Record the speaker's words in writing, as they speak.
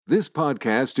This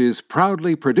podcast is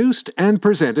proudly produced and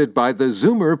presented by the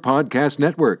Zoomer Podcast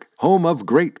Network, home of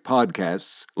great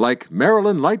podcasts like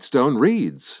Marilyn Lightstone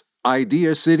Reads,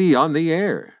 Idea City on the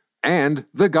Air, and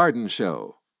The Garden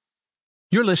Show.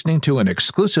 You're listening to an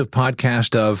exclusive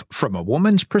podcast of From a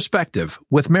Woman's Perspective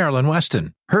with Marilyn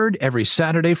Weston, heard every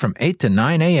Saturday from 8 to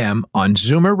 9 a.m. on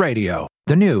Zoomer Radio,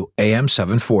 the new AM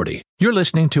 740. You're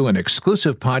listening to an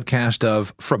exclusive podcast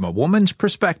of From a Woman's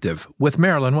Perspective with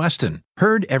Marilyn Weston,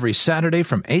 heard every Saturday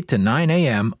from 8 to 9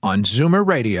 a.m. on Zoomer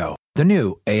Radio, the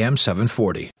new AM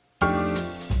 740.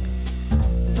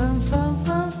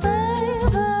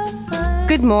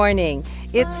 Good morning.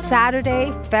 It's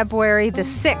Saturday, February the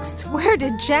 6th. Where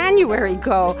did January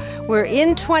go? We're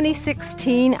in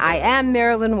 2016. I am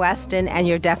Marilyn Weston, and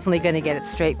you're definitely going to get it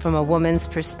straight from a woman's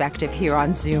perspective here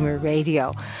on Zoomer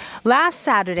Radio. Last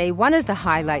Saturday, one of the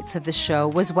highlights of the show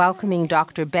was welcoming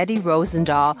Dr. Betty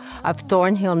Rosendahl of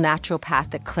Thornhill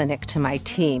Naturopathic Clinic to my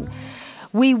team.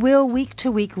 We will week to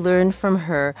week learn from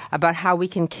her about how we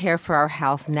can care for our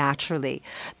health naturally.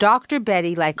 Dr.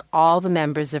 Betty, like all the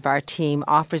members of our team,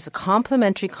 offers a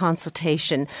complimentary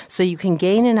consultation so you can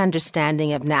gain an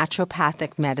understanding of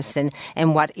naturopathic medicine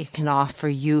and what it can offer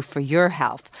you for your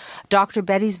health. Dr.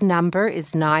 Betty's number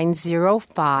is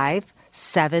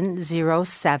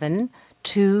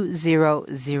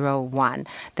 905-707-2001.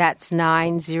 That's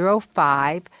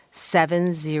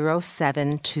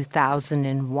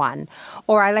 905-707-2001.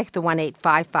 Or I like the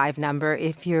 1-855 number.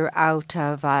 If you're out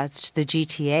of the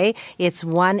GTA, it's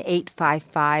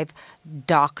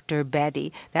 1-855-Dr.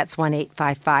 Betty. That's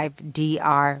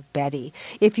 1-855-DR Betty.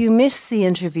 If you miss the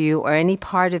interview or any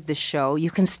part of the show,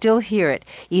 you can still hear it.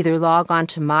 Either log on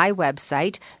to my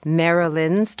website,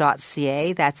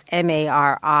 marilyns.ca, that's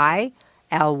MARILYNS.ca,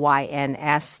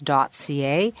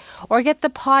 or get the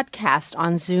podcast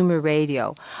on Zoomer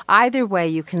Radio. Either way,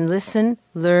 you can listen,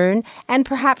 learn, and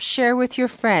perhaps share with your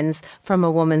friends from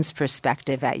a woman's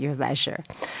perspective at your leisure.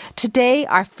 Today,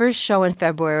 our first show in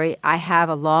February, I have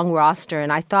a long roster,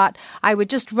 and I thought I would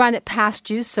just run it past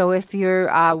you, so if you're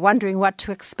wondering what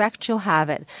to expect, you'll have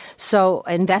it. So,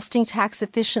 investing tax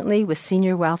efficiently with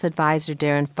Senior Wealth Advisor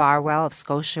Darren Farwell of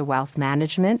Scotia Wealth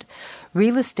Management.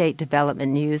 Real estate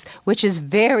development news, which is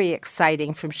very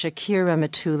exciting, from Shakira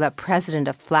Matula, president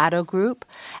of Flato Group.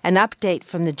 An update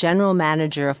from the general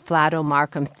manager of Flato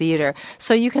Markham Theatre.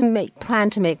 So you can plan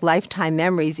to make lifetime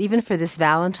memories, even for this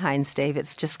Valentine's Day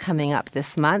that's just coming up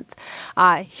this month.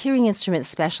 Hearing instrument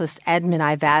specialist Edmund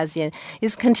Ivazian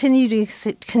is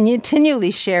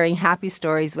continually sharing happy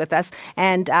stories with us.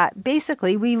 And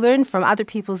basically, we learn from other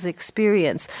people's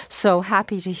experience. So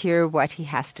happy to hear what he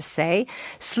has to say.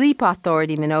 Sleep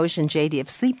Authority Manoj Jady of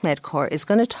Sleep Medcore is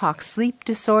going to talk sleep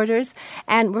disorders,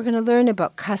 and we're going to learn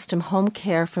about custom home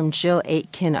care from Jill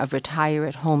Aitken of Retire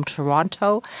at Home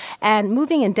Toronto, and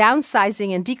moving and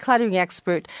downsizing and decluttering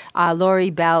expert Laurie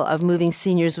Bell of Moving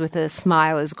Seniors with a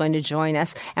Smile is going to join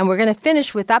us, and we're going to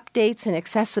finish with updates and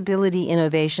accessibility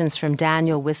innovations from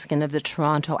Daniel Wiskin of the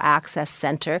Toronto Access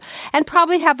Centre, and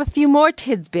probably have a few more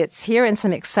tidbits here and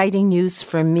some exciting news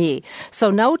from me. So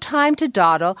no time to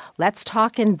dawdle. Let's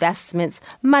talk investments,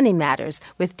 money matters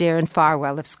with Darren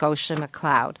Farwell of Scotia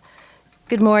McLeod.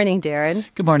 Good morning, Darren.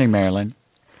 Good morning, Marilyn.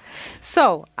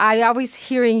 So, I always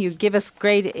hearing you give us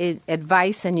great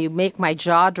advice and you make my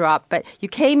jaw drop, but you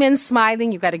came in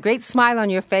smiling. You got a great smile on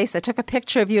your face. I took a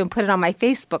picture of you and put it on my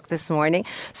Facebook this morning.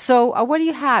 So, what do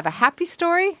you have? A happy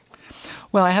story?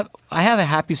 Well, I have a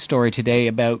happy story today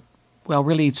about, well,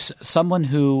 really someone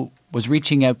who was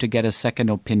reaching out to get a second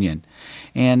opinion.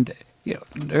 And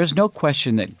there's no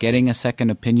question that getting a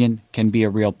second opinion can be a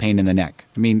real pain in the neck.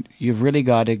 I mean, you've really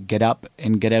got to get up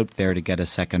and get out there to get a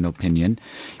second opinion.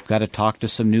 You've got to talk to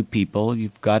some new people.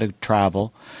 You've got to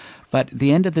travel. But at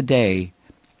the end of the day,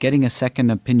 getting a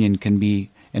second opinion can be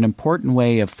an important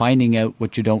way of finding out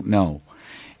what you don't know.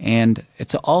 And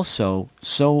it's also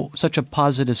such a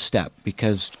positive step,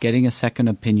 because getting a second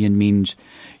opinion means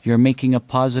you're making a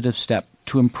positive step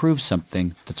to improve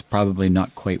something that's probably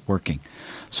not quite working.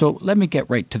 So let me get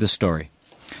right to the story.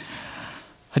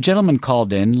 A gentleman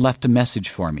called in, left a message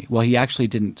for me. Well, he actually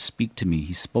didn't speak to me.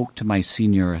 He spoke to my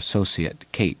senior associate,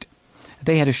 Kate.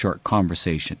 They had a short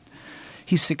conversation.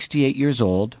 He's 68 years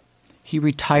old. He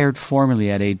retired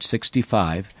formally at age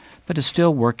 65, but is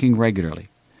still working regularly.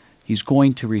 He's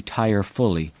going to retire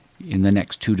fully in the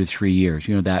next 2 to 3 years.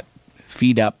 You know, that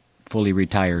feet up, fully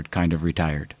retired kind of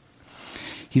retired.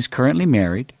 He's currently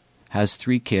married, has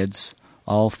 3 kids,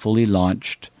 all fully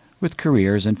launched, with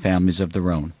careers and families of their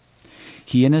own.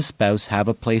 He and his spouse have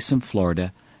a place in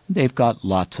Florida, and they've got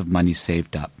lots of money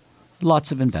saved up,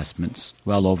 lots of investments,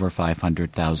 well over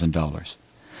 $500,000.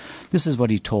 This is what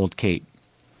he told Kate.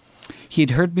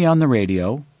 He'd heard me on the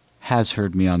radio, has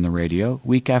heard me on the radio,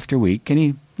 week after week, and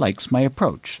he likes my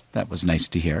approach. That was nice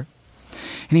to hear.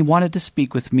 And he wanted to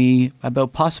speak with me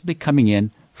about possibly coming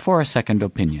in for a second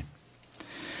opinion.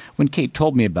 When Kate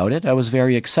told me about it, I was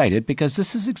very excited because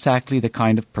this is exactly the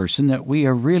kind of person that we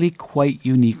are really quite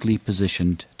uniquely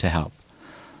positioned to help.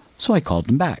 So I called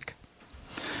him back.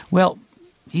 Well,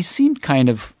 he seemed kind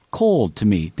of cold to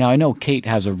me. Now, I know Kate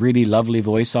has a really lovely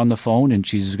voice on the phone and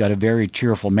she's got a very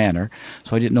cheerful manner,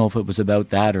 so I didn't know if it was about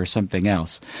that or something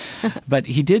else. But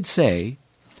he did say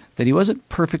that he wasn't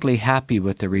perfectly happy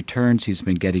with the returns he's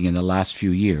been getting in the last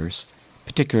few years,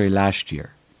 particularly last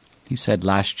year. He said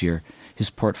last year his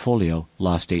portfolio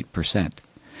lost 8%.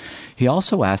 He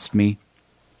also asked me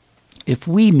if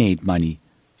we made money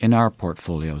in our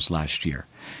portfolios last year.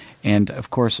 And, of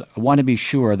course, I want to be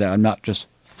sure that I'm not just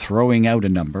throwing out a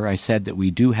number. I said that we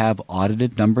do have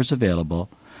audited numbers available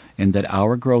and that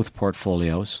our growth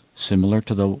portfolios, similar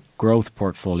to the growth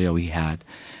portfolio he had,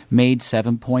 made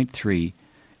 7.3%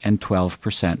 and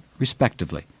 12%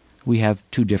 respectively. We have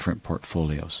two different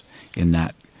portfolios in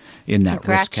that risk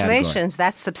category. Congratulations,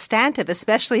 that's substantive,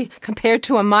 especially compared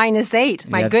to a -8.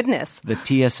 My goodness. The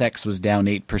TSX was down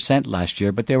 8% last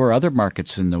year, but there were other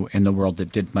markets in the world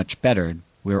that did much better.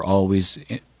 We're always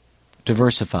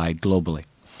diversified globally.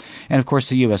 And, of course,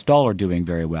 the U.S. dollar doing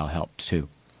very well helped, too.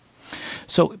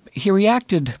 So he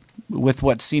reacted with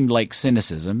what seemed like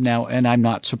cynicism. Now, and I'm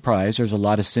not surprised. There's a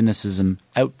lot of cynicism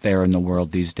out there in the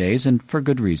world these days, and for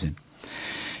good reason.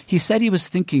 He said he was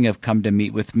thinking of come to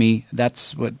meet with me.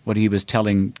 That's what he was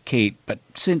telling Kate, but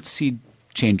since he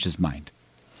changed his mind.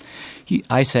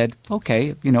 I said,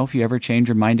 okay, if you ever change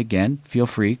your mind again, feel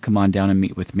free, come on down and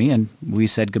meet with me, and we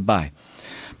said goodbye.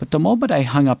 But the moment I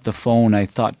hung up the phone, I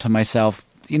thought to myself,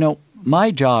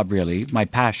 my job really, my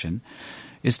passion,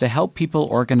 is to help people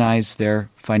organize their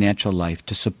financial life,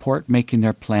 to support making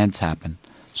their plans happen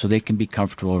so they can be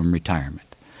comfortable in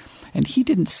retirement. And he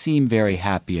didn't seem very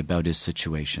happy about his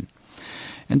situation.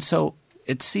 And so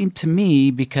it seemed to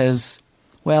me because,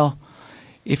 well,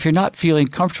 if you're not feeling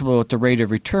comfortable with the rate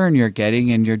of return you're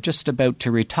getting and you're just about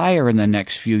to retire in the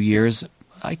next few years,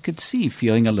 I could see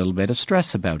feeling a little bit of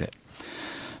stress about it.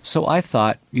 So I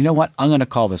thought, you know what, I'm going to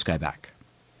call this guy back.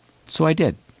 So I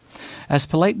did. As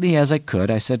politely as I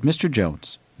could, I said, Mr.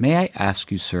 Jones, may I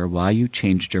ask you, sir, why you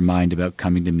changed your mind about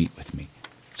coming to meet with me?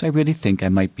 So I really think I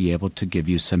might be able to give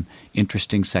you some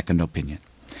interesting second opinion.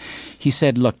 He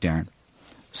said, look, Darren,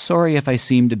 sorry if I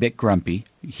seemed a bit grumpy.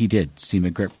 He did seem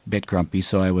a bit grumpy,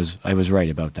 so I was right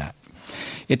about that.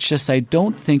 It's just I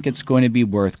don't think it's going to be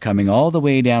worth coming all the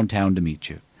way downtown to meet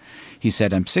you. He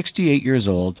said, I'm 68 years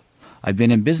old. I've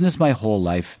been in business my whole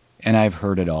life, and I've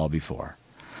heard it all before.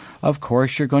 Of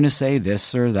course, you're going to say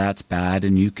this or that's bad,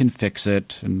 and you can fix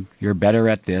it, and you're better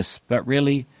at this, but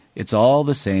really, it's all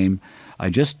the same. I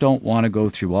just don't want to go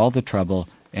through all the trouble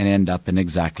and end up in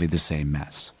exactly the same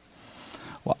mess.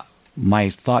 Well, my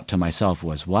thought to myself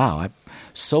was, wow, I'm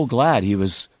so glad he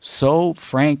was so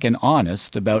frank and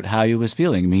honest about how he was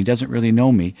feeling. I mean, he doesn't really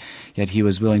know me, yet he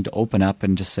was willing to open up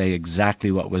and to say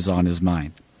exactly what was on his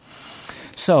mind.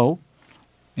 So,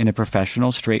 in a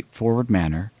professional, straightforward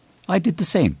manner, I did the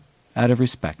same, out of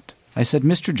respect. I said,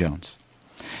 Mr. Jones,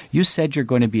 you said you're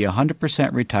going to be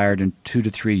 100% retired in 2 to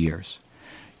 3 years.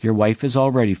 Your wife is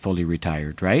already fully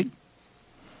retired, right?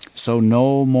 So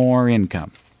no more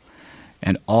income.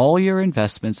 And all your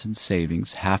investments and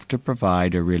savings have to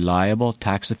provide a reliable,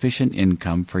 tax-efficient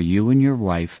income for you and your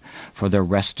wife for the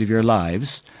rest of your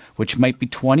lives, which might be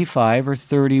 25 or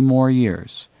 30 more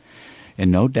years.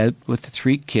 And no doubt with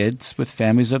 3 kids with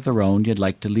families of their own, you'd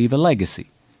like to leave a legacy.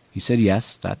 He said,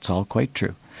 yes, that's all quite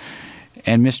true.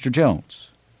 And Mr. Jones,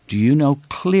 do you know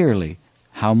clearly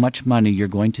how much money you're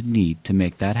going to need to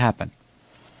make that happen?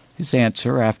 His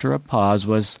answer after a pause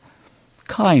was,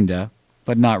 kinda,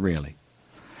 but not really.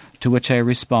 To which I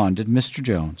responded, Mr.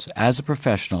 Jones, as a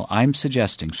professional, I'm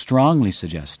suggesting, strongly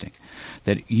suggesting,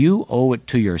 that you owe it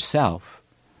to yourself,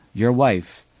 your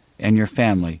wife, and your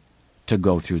family to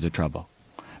go through the trouble.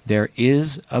 There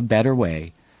is a better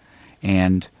way,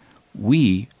 and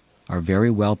we are very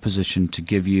well positioned to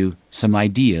give you some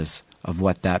ideas of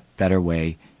what that better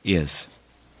way is.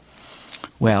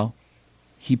 Well,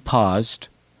 he paused,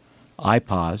 I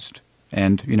paused,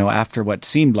 and, after what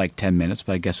seemed like 10 minutes,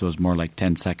 but I guess it was more like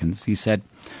 10 seconds, he said,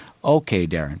 okay,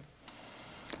 Darren,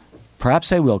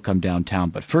 perhaps I will come downtown,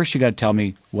 but first you got to tell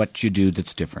me what you do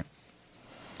that's different.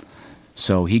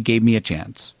 So he gave me a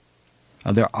chance.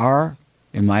 Now, there are,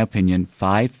 in my opinion,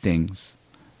 5 things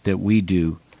that we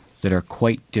do that are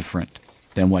quite different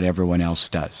than what everyone else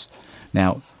does.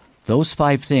 Now, those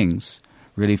 5 things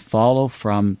really follow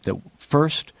from the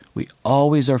first. We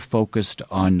always are focused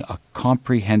on a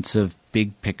comprehensive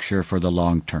big picture for the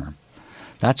long term.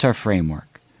 That's our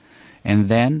framework. And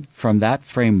then from that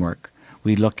framework,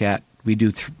 we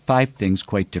do 5 things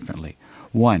quite differently.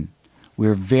 1,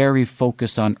 we're very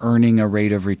focused on earning a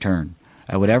rate of return.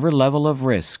 At whatever level of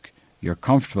risk you're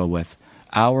comfortable with,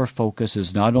 our focus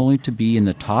is not only to be in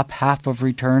the top half of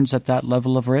returns at that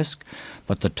level of risk,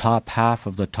 but the top half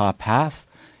of the top half,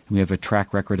 and we have a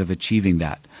track record of achieving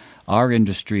that. Our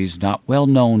industry is not well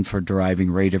known for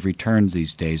deriving rate of returns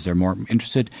these days. They're more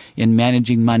interested in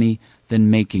managing money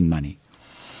than making money.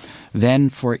 Then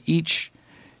for each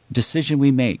decision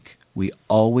we make, we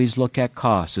always look at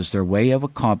cost. Is there a way of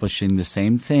accomplishing the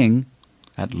same thing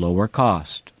at lower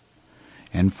cost?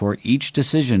 And for each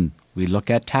decision, we look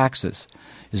at taxes.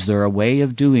 Is there a way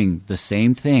of doing the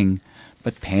same thing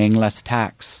but paying less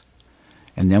tax?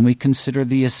 And then we consider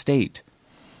the estate.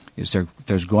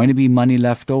 There's going to be money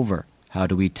left over. How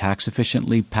do we tax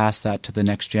efficiently pass that to the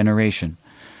next generation?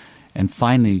 And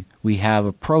finally, we have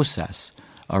a process,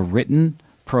 a written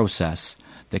process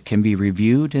that can be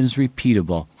reviewed and is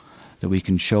repeatable, that we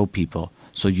can show people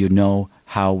so you know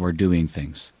how we're doing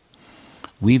things.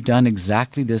 We've done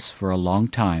exactly this for a long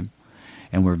time,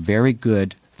 and we're very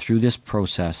good through this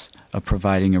process of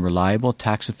providing a reliable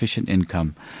tax-efficient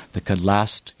income that could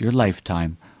last your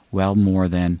lifetime well more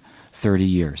than 30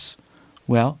 years.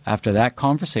 Well, after that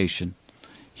conversation,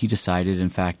 he decided, in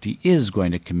fact, he is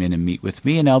going to come in and meet with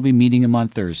me, and I'll be meeting him on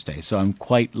Thursday, so I'm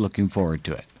quite looking forward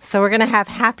to it. So we're going to have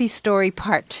Happy Story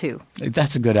Part 2.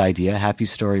 That's a good idea, Happy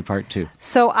Story Part 2.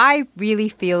 So I really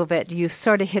feel that you've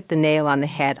sort of hit the nail on the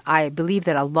head. I believe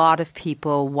that a lot of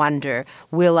people wonder,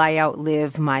 will I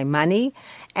outlive my money?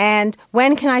 And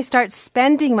when can I start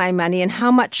spending my money, and how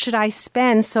much should I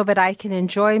spend so that I can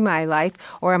enjoy my life?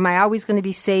 Or am I always going to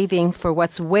be saving for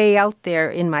what's way out there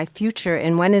in my future?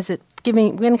 And when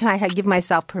can I give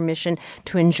myself permission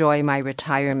to enjoy my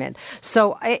retirement?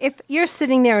 So if you're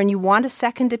sitting there and you want a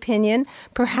second opinion,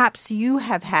 perhaps you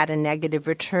have had a negative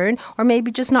return or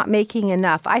maybe just not making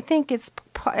enough. I think it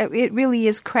really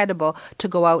is credible to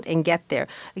go out and get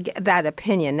that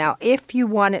opinion. Now, if you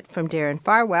want it from Darren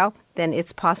Farwell, then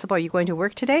it's possible. Are you going to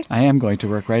work today? I am going to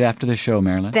work right after the show,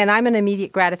 Marilyn. Then I'm an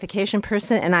immediate gratification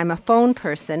person and I'm a phone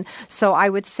person. So I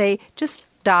would say just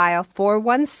dial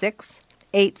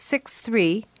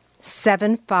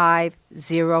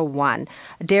 416-863-7501.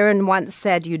 Darren once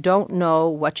said, you don't know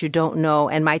what you don't know,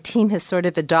 and my team has sort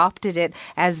of adopted it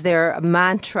as their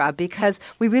mantra because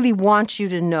we really want you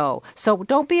to know. So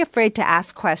don't be afraid to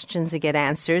ask questions and get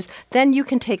answers. Then you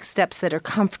can take steps that are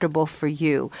comfortable for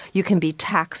you. You can be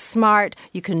tax smart.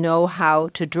 You can know how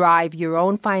to drive your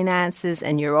own finances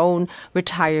and your own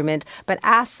retirement, but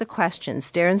ask the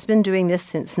questions. Darren's been doing this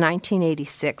since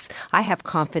 1986. I have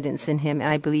confidence in him,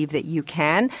 and I believe that you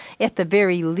can. At the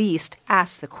very least,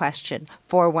 ask the question.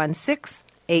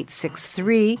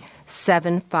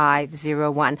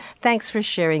 416-863-7501. Thanks for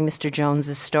sharing Mr.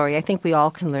 Jones's story. I think we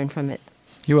all can learn from it.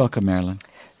 You're welcome, Marilyn.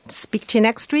 Speak to you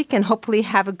next week and hopefully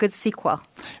have a good sequel.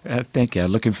 Thank you.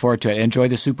 Looking forward to it. Enjoy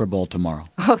the Super Bowl tomorrow.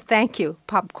 Oh, thank you.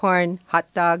 Popcorn,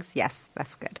 hot dogs. Yes,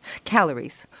 that's good.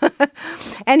 Calories.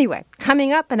 Anyway,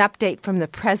 coming up, an update from the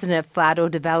president of Flato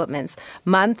Developments.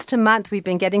 Month to month, we've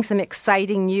been getting some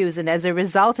exciting news. And as a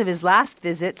result of his last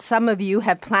visit, some of you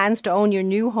have plans to own your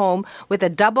new home with a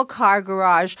double-car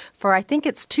garage for, I think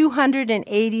it's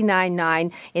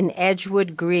 $289,900 in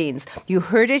Edgewood Greens. You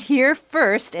heard it here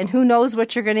first, and who knows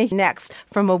what you're going to hear next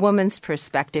from a woman's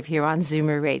perspective here on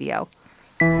Zoomer Radio.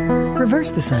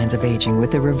 Reverse the signs of aging with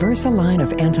the Reversa line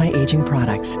of anti-aging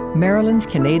products. Maryland's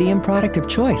Canadian product of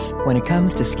choice when it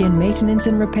comes to skin maintenance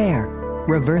and repair.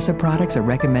 Reversa products are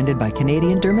recommended by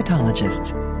Canadian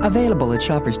dermatologists. Available at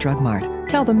Shoppers Drug Mart.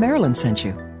 Tell them Maryland sent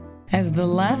you. As the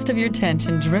last of your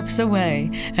tension drips away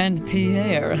and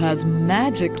Pierre has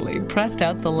magically pressed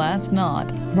out the last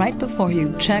knot right before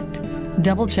you checked,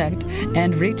 double-checked,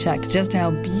 and rechecked just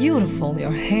how beautiful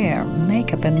your hair,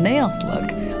 makeup, and nails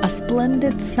look, a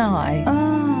splendid sigh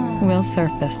will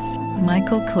surface.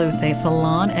 Michael Cluthe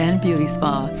Salon and Beauty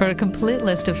Spa. For a complete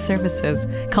list of services,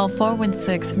 call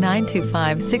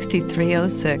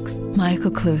 416-925-6306.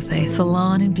 Michael Cluthe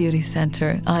Salon and Beauty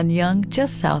Center on Yonge,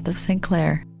 just south of St.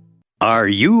 Clair. Are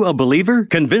you a believer?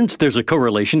 Convinced there's a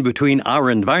correlation between our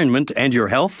environment and your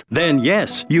health? Then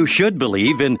yes, you should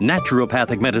believe in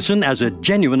naturopathic medicine as a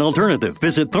genuine alternative.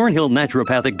 Visit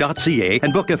thornhillnaturopathic.ca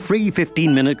and book a free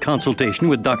 15-minute consultation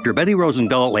with Dr. Betty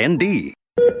Rosendahl, ND.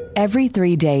 Every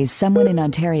 3 days, someone in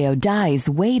Ontario dies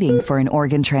waiting for an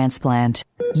organ transplant.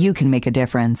 You can make a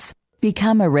difference.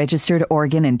 Become a registered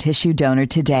organ and tissue donor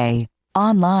today.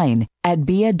 online at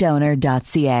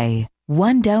beadonor.ca.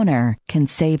 One donor can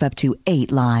save up to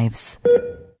 8 lives.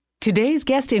 Today's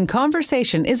guest in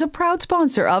conversation is a proud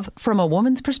sponsor of From a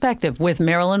Woman's Perspective with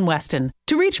Marilyn Weston.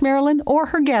 To reach Marilyn or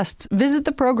her guests, visit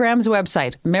the program's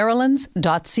website,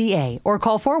 marilyns.ca, or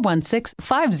call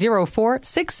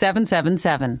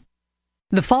 416-504-6777.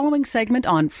 The following segment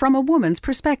on From a Woman's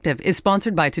Perspective is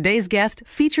sponsored by today's guest,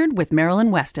 featured with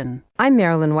Marilyn Weston. I'm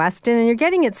Marilyn Weston, and you're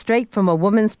getting it straight from a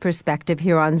woman's perspective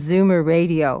here on Zoomer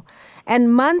Radio.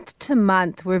 And month to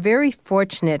month, we're very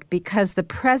fortunate because the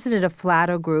president of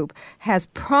Flato Group has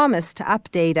promised to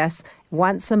update us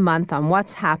once a month on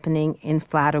what's happening in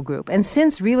Flato Group. And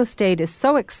since real estate is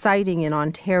so exciting in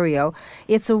Ontario,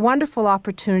 it's a wonderful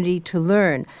opportunity to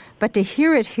learn. But to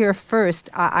hear it here first,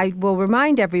 I will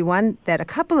remind everyone that a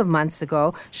couple of months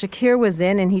ago, Shakir was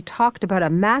in and he talked about a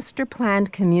master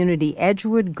planned community,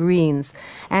 Edgewood Greens,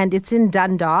 and it's in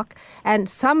Dundalk. And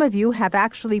some of you have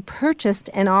actually purchased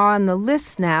and are on the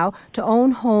list now to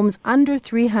own homes under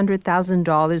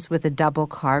 $300,000 with a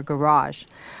double-car garage.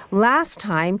 Last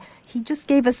time, he just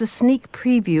gave us a sneak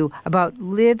preview about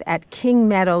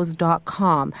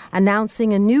liveatkingmeadows.com,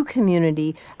 announcing a new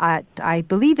community at, I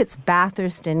believe it's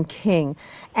Bathurst and King.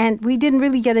 And we didn't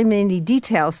really get him any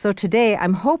details, so today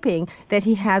I'm hoping that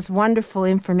he has wonderful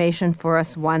information for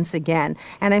us once again.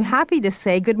 And I'm happy to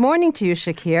say good morning to you,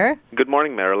 Shakir. Good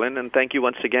morning, Marilyn, and thank you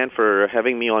once again for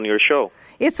having me on your show.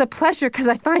 It's a pleasure because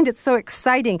I find it so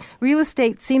exciting. Real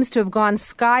estate seems to have gone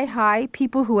sky high.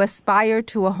 People who aspire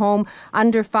to a home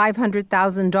under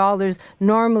 $500,000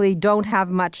 normally don't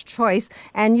have much choice.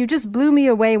 And you just blew me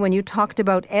away when you talked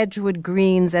about Edgewood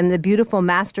Greens and the beautiful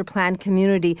master plan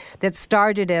community that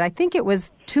started it. I think it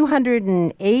was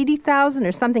 $280,000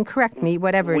 or something. Correct me,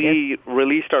 whatever it is. We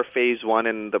released our phase one,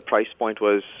 and the price point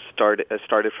was started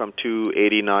from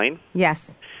 $289,000.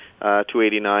 Yes.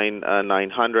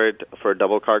 $289,900 for a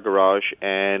double-car garage,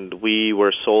 and we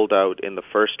were sold out in the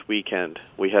first weekend.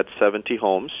 We had 70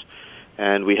 homes,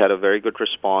 and we had a very good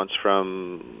response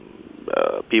from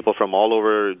people from all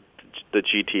over the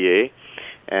GTA,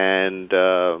 and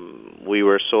we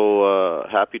were so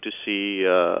happy to see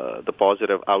the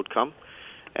positive outcome.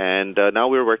 And now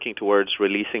we're working towards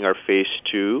releasing our phase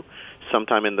two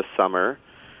sometime in the summer,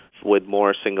 with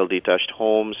more single detached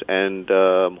homes and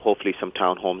hopefully some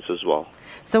townhomes as well.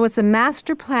 So it's a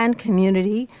master plan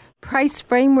community. Price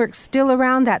framework still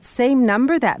around that same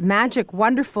number, that magic,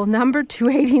 wonderful number,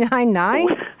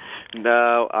 $289,900?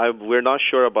 No, we're not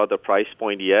sure about the price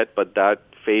point yet, but that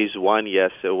phase one,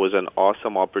 yes, it was an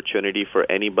awesome opportunity for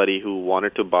anybody who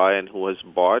wanted to buy and who has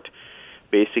bought.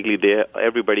 Basically,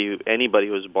 anybody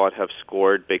who's bought have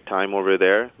scored big time over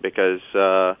there because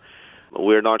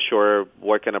we're not sure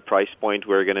what kind of price point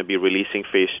we're going to be releasing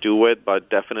phase two with, but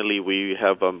definitely we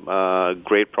have a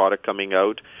great product coming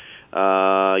out,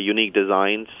 unique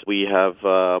designs. We have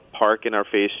park in our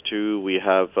phase two. We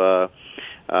have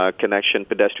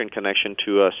pedestrian connection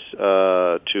to us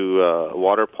to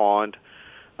water pond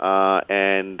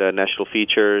and natural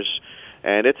features.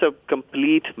 And it's a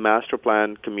complete master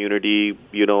plan community,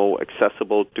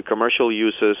 accessible to commercial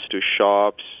uses, to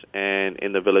shops, and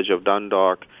in the village of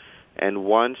Dundalk. And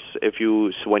when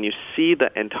you see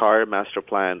the entire master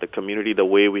plan, the community, the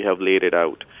way we have laid it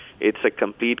out, it's a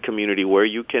complete community where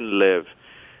you can live,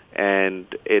 and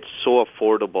it's so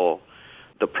affordable.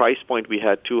 The price point we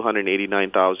had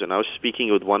 $289,000. I was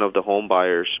speaking with one of the home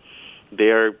buyers.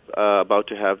 They're about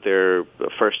to have their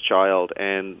first child,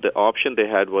 and the option they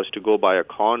had was to go buy a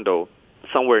condo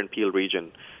somewhere in Peel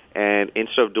region. And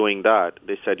instead of doing that,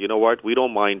 they said, you know what, we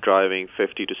don't mind driving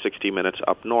 50 to 60 minutes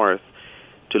up north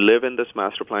to live in this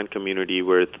master plan community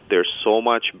where there's so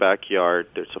much backyard,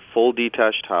 there's a full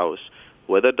detached house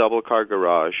with a double-car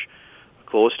garage,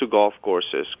 close to golf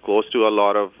courses, close to a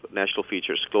lot of natural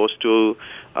features, close to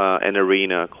an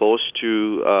arena, close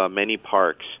to many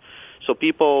parks. So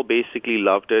people basically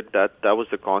loved it. That was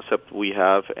the concept we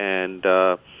have, and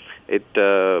it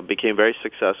became very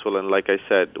successful. And like I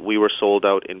said, we were sold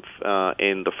out in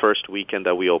the first weekend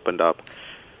that we opened up.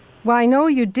 Well, I know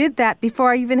you did that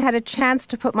before I even had a chance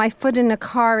to put my foot in a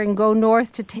car and go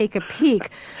north to take a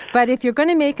peek. But if you're going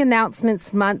to make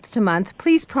announcements month to month,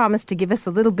 please promise to give us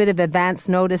a little bit of advance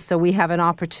notice so we have an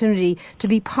opportunity to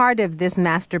be part of this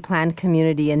master plan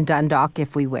community in Dundalk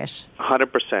if we wish.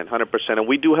 100%. And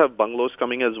we do have bungalows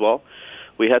coming as well.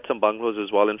 We had some bungalows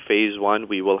as well in phase one.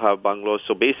 We will have bungalows.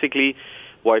 So basically,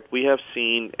 what we have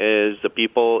seen is the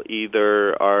people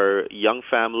either are young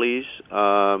families who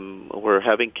are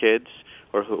having kids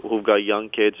or who've got young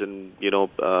kids and,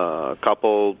 a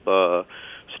couple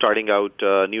starting out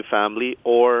new family,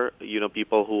 or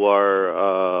people who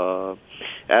are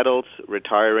adults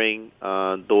retiring,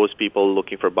 those people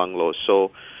looking for bungalows.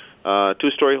 So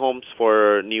 2-story homes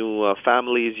for new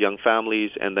families, young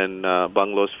families, and then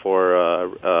bungalows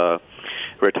for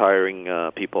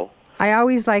retiring people. I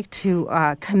always like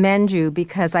to commend you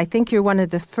because I think you're one of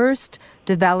the first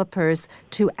developers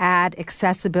to add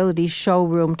accessibility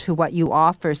showroom to what you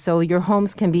offer. So your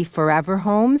homes can be forever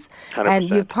homes. 100%. And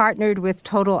you've partnered with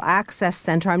Total Access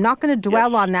Center. I'm not going to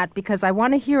dwell on that because I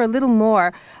want to hear a little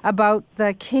more about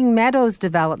the King Meadows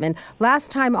development.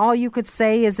 Last time all you could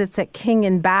say is it's at King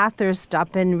and Bathurst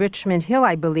up in Richmond Hill,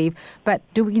 I believe. But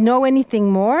do we know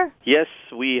anything more? Yes,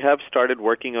 we have started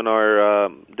working on our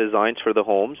designs for the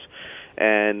homes.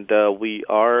 And we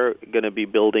are going to be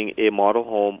building a model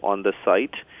home on the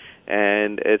site.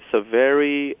 And it's a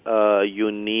very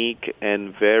unique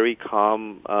and very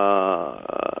calm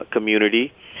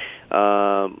community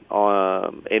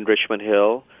in Richmond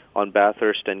Hill on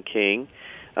Bathurst and King.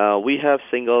 We have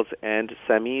singles and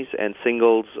semis, and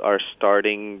singles are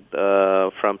starting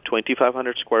from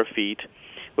 2,500 square feet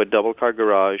with double-car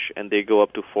garage, and they go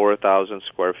up to 4,000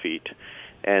 square feet.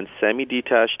 And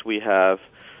semi-detached we have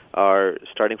are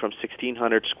starting from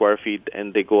 1,600 square feet,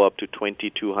 and they go up to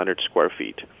 2,200 square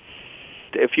feet.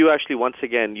 If you actually, once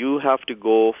again, you have to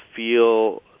go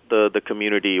feel the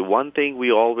community. One thing we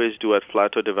always do at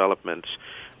Flato Developments,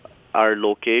 our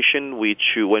location,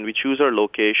 when we choose our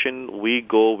location, we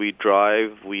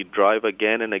drive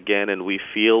again and again, and we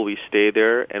feel, we stay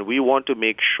there, and we want to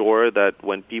make sure that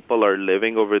when people are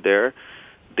living over there,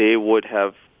 they would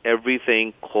have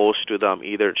everything close to them.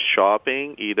 Either it's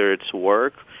shopping, either it's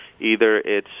work, either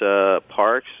it's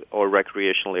parks or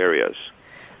recreational areas.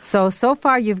 So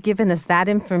far you've given us that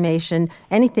information.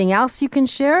 Anything else you can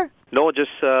share? No, just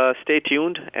stay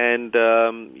tuned, and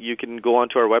you can go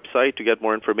onto our website to get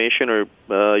more information, or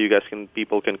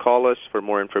people can call us for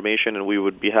more information, and we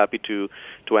would be happy to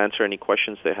answer any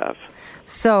questions they have.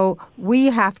 So we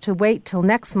have to wait till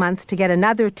next month to get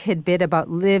another tidbit about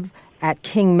Live at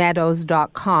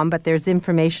kingmeadows.com, but there's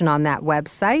information on that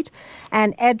website.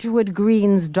 And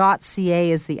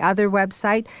edgewoodgreens.ca is the other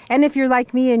website. And if you're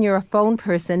like me and you're a phone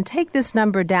person, take this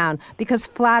number down, because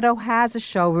Flato has a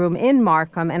showroom in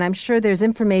Markham, and I'm sure there's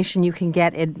information you can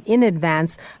get in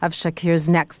advance of Shakir's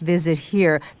next visit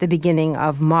here, the beginning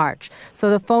of March.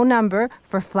 So the phone number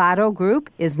for Flato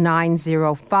Group is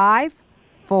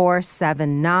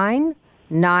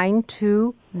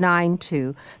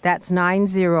 905-479-9292. That's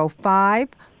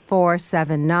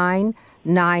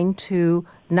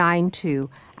 905-479-9292.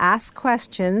 Ask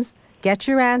questions, get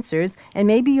your answers, and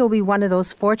maybe you'll be one of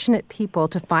those fortunate people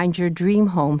to find your dream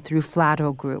home through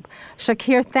Flato Group.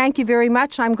 Shakir, thank you very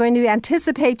much. I'm going to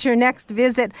anticipate your next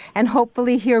visit and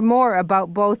hopefully hear more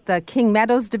about both the King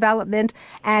Meadows development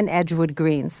and Edgewood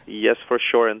Greens. Yes, for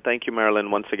sure. And thank you,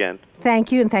 Marilyn, once again.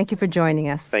 Thank you, and thank you for joining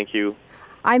us. Thank you.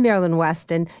 I'm Marilyn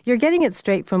Weston. You're getting it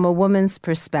straight from a woman's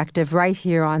perspective right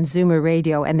here on Zoomer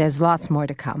Radio, and there's lots more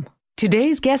to come.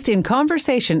 Today's guest in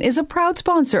conversation is a proud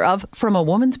sponsor of From a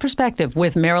Woman's Perspective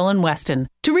with Marilyn Weston.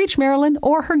 To reach Marilyn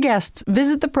or her guests,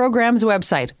 visit the program's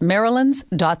website,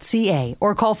 marilyns.ca,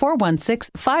 or call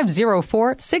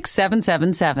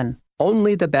 416-504-6777.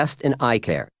 Only the best in eye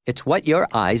care. It's what your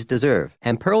eyes deserve.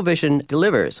 And Pearl Vision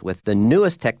delivers with the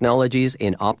newest technologies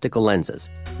in optical lenses.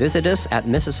 Visit us at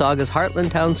Mississauga's Heartland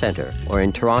Town Centre or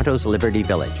in Toronto's Liberty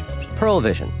Village. Pearl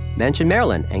Vision. Mention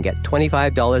Marilyn and get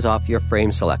 $25 off your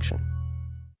frame selection.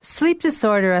 Sleep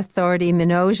Disorder Authority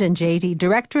Manoj Anjeti,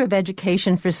 Director of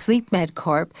Education for SleepMed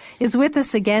Corp, is with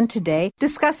us again today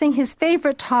discussing his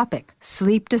favorite topic,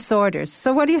 sleep disorders.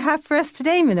 So what do you have for us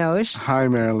today, Manoj? Hi,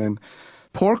 Marilyn.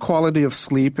 Poor quality of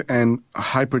sleep and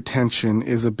hypertension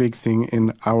is a big thing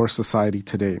in our society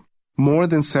today. More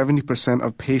than 70%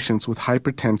 of patients with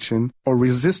hypertension or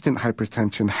resistant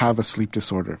hypertension have a sleep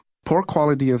disorder. Poor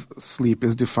quality of sleep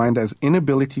is defined as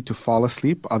inability to fall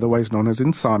asleep, otherwise known as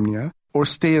insomnia, or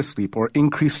stay asleep, or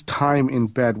increased time in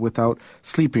bed without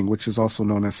sleeping, which is also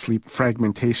known as sleep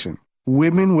fragmentation.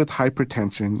 Women with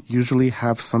hypertension usually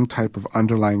have some type of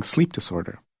underlying sleep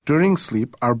disorder. During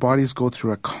sleep, our bodies go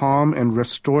through a calm and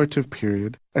restorative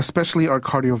period, especially our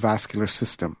cardiovascular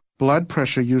system. Blood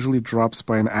pressure usually drops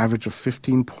by an average of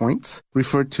 15 points,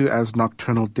 referred to as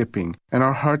nocturnal dipping, and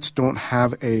our hearts don't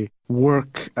have a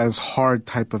work as hard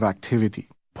type of activity.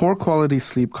 Poor quality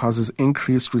sleep causes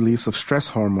increased release of stress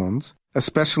hormones,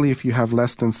 especially if you have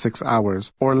less than 6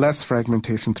 hours or less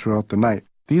fragmentation throughout the night.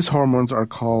 These hormones are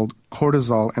called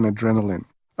cortisol and adrenaline.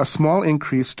 A small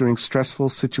increase during stressful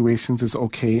situations is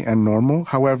okay and normal.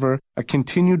 However, a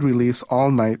continued release all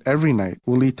night, every night,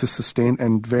 will lead to sustained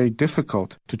and very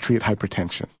difficult to treat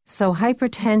hypertension. So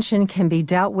hypertension can be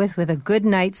dealt with a good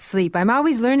night's sleep. I'm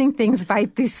always learning things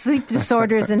about these sleep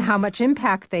disorders and how much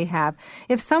impact they have.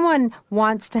 If someone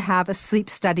wants to have a sleep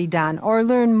study done or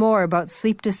learn more about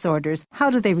sleep disorders, how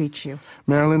do they reach you?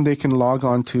 Marilyn, they can log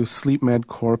on to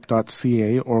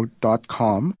sleepmedcorp.ca or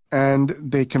 .com, and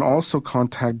they can also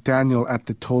contact Daniel at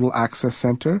the Total Access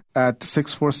Center at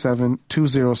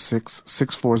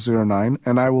 647-206-6409,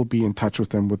 and I will be in touch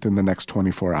with them within the next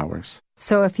 24 hours.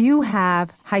 So if you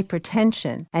have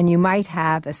hypertension and you might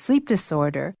have a sleep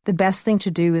disorder, the best thing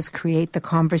to do is create the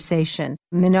conversation.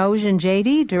 Minoj and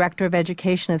JD, Director of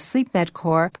Education of SleepMed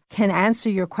Corp, can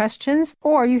answer your questions,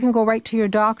 or you can go right to your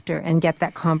doctor and get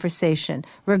that conversation.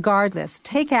 Regardless,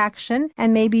 take action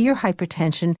and maybe your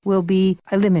hypertension will be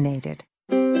eliminated.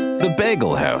 The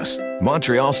Bagel House.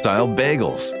 Montreal-style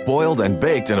bagels. Boiled and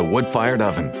baked in a wood-fired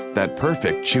oven. That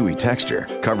perfect chewy texture.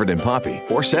 Covered in poppy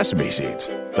or sesame seeds.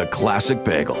 The classic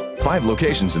bagel. 5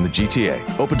 locations in the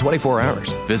GTA. Open 24 hours.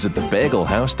 Visit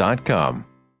thebagelhouse.com.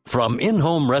 From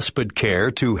in-home respite care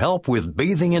to help with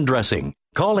bathing and dressing,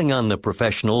 calling on the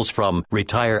professionals from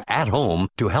Retire at Home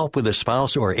to help with a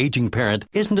spouse or aging parent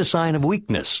isn't a sign of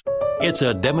weakness. It's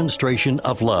a demonstration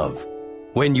of love.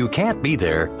 When you can't be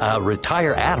there, a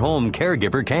Retire at Home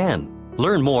caregiver can.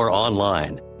 Learn more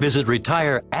online. Visit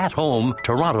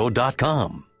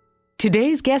retireathometoronto.com.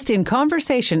 Today's guest in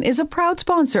conversation is a proud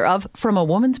sponsor of From a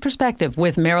Woman's Perspective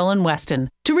with Marilyn Weston.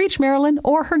 To reach Marilyn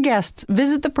or her guests,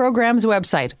 visit the program's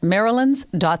website,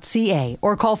 marilyns.ca,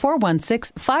 or call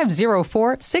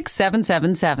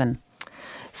 416-504-6777.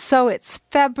 So it's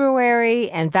February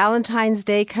and Valentine's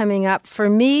Day coming up. For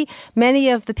me, many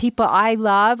of the people I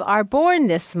love are born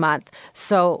this month.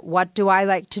 So what do I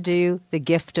like to do? The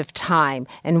gift of time.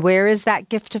 And where is that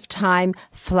gift of time?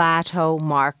 Flato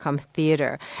Markham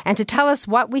Theatre. And to tell us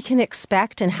what we can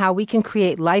expect and how we can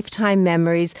create lifetime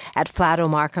memories at Flato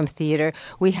Markham Theatre,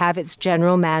 we have its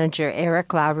general manager, Eric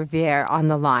Lariviere, on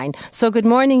the line. So good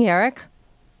morning, Eric.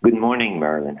 Good morning,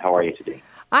 Marilyn. How are you today?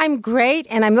 I'm great,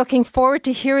 and I'm looking forward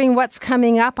to hearing what's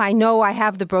coming up. I know I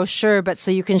have the brochure, but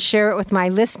so you can share it with my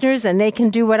listeners, and they can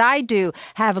do what I do,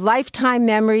 have lifetime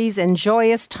memories and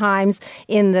joyous times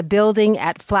in the building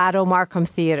at Flato Markham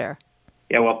Theatre.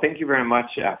 Yeah, well, thank you very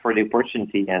much for the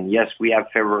opportunity. And yes, we have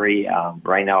February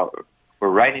right now. We're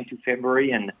right into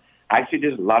February, and actually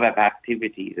there's a lot of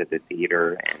activities at the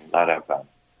theatre and a lot of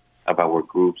our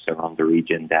groups around the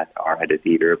region that are at the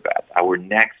theatre. But our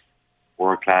next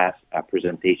world-class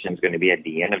presentation is going to be at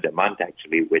the end of the month,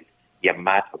 actually, with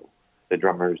Yamato, the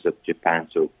drummers of Japan.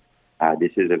 So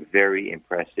this is a very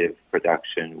impressive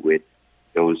production with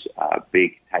those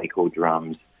big taiko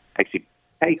drums, actually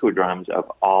taiko drums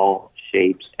of all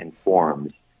shapes and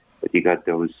forms. But you got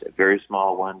those very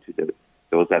small ones to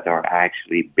those that are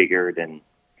actually bigger than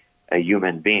a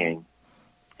human being.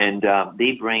 And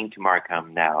they bring to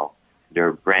Markham now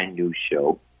their brand new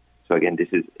show. So again, this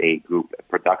is a group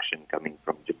production coming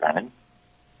from Japan.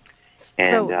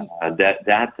 And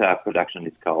that production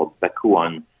is called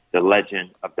Bakuon, the Legend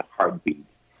of the Heartbeat.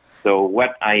 So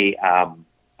what I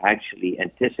actually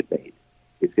anticipate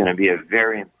is going to be a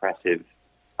very impressive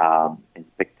and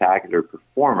spectacular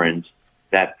performance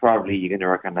that probably you're going to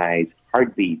recognize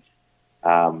heartbeats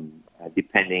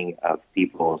depending of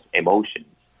people's emotions.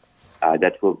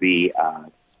 That will be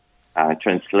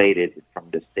translated from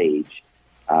the stage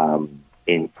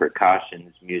in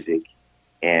percussions, music,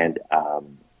 and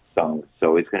songs.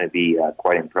 So it's going to be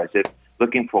quite impressive.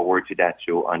 Looking forward to that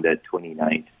show on the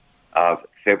 29th of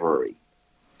February.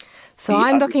 So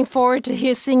I'm looking forward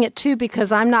to seeing it too,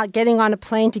 because I'm not getting on a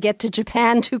plane to get to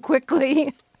Japan too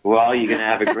quickly. Well, you're going to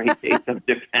have a great taste of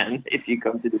Japan if you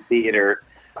come to the theater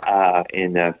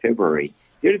in February.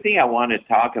 The other thing I want to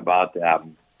talk about,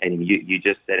 and you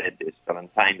just said it, is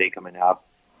Valentine's Day coming up.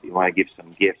 You want to give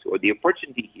some gifts. Well, the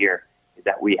opportunity here is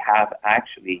that we have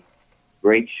actually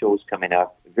great shows coming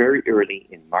up very early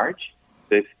in March.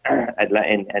 So if,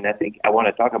 and I think I want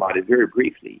to talk about it very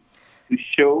briefly to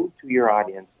show to your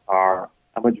audience how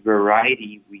much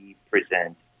variety we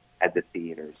present at the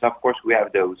theater. So, of course, we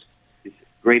have this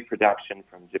great production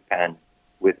from Japan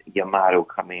with Yamato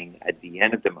coming at the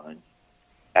end of the month.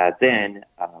 Then,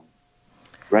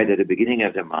 right at the beginning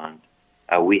of the month,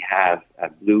 we have a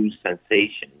blues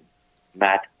sensation,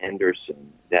 Matt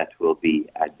Anderson, that will be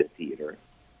at the theater.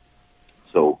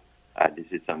 So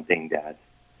this is something that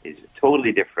is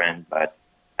totally different, but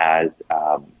as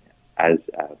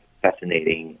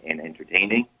fascinating and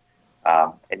entertaining.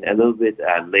 And a little bit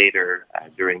later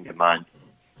during the month,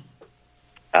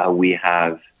 we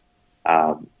have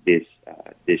this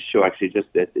show, actually just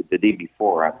the day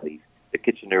before, I believe, the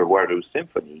Kitchener-Waterloo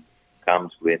Symphony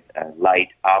comes with a light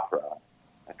opera,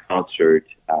 a concert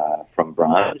from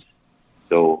Brahms.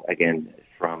 So again,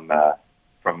 from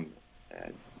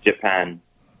Japan,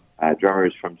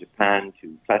 drummers from Japan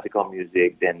to classical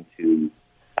music, then to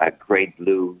great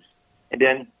blues. And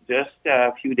then just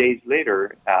a few days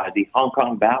later, the Hong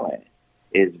Kong Ballet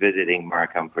is visiting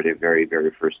Markham for the very,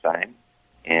 very first time.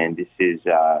 And this is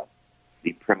the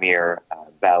premier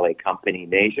ballet company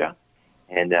in Asia.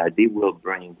 And they will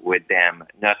bring with them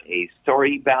not a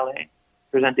story ballet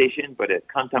presentation, but a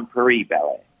contemporary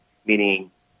ballet,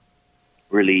 meaning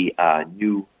really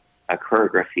new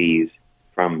choreographies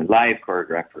from live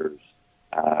choreographers,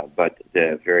 but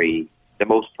the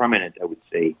most prominent, I would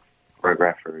say,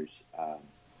 choreographers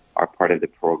are part of the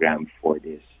program for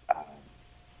this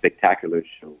spectacular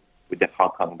show with the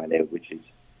Hong Kong Ballet, which is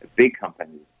a big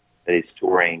company that is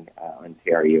touring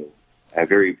Ontario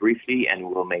very briefly and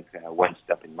will make one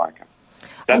stop in Markham.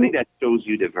 So I think that shows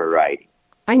you the variety.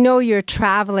 I know you're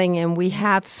traveling and we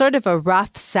have sort of a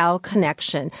rough cell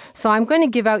connection. So I'm going to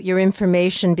give out your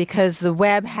information because the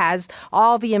web has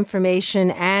all the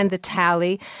information and the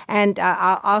tally. And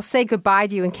I'll say goodbye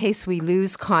to you in case we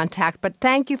lose contact. But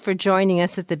thank you for joining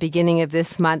us at the beginning of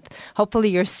this month. Hopefully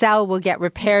your cell will get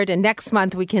repaired and next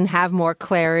month we can have more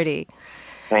clarity.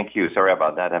 Thank you. Sorry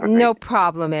about that. Have a great No day.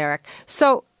 problem, Eric.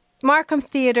 So Markham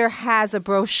Theatre has a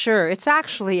brochure. It's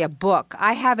actually a book.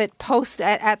 I have it posted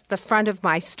at the front of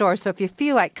my store. So if you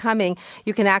feel like coming,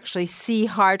 you can actually see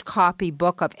hard copy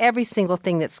book of every single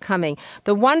thing that's coming.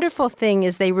 The wonderful thing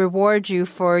is they reward you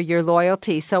for your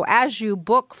loyalty. So as you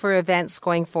book for events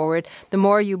going forward, the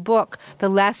more you book, the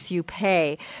less you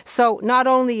pay. So not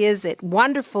only is it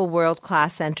wonderful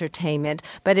world-class entertainment,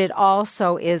 but it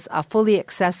also is a fully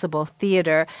accessible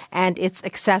theater, and it's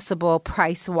accessible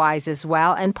price-wise as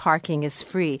well, and parking is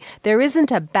free. There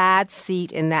isn't a bad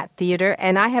seat in that theater,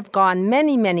 and I have gone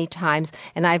many, many times,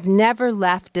 and I've never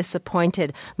left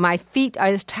disappointed. My feet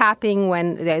are tapping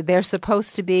when they're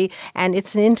supposed to be, and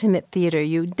it's an intimate theater.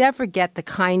 You never get the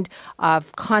kind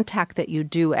of contact that you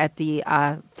do at the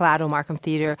Flato Markham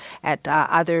Theater, at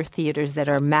other theaters that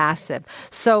are massive.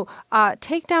 So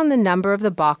take down the number of the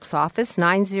box office,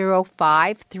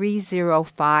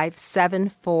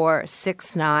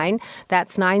 905-305-7469.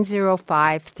 That's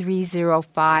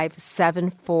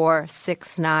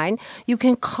 905-305-7469. You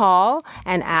can call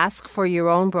and ask for your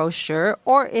own brochure,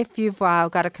 or if you've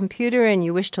got a computer and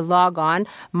you wish to log on,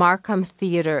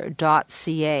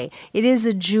 markhamtheatre.ca. It is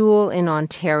a jewel in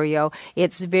Ontario.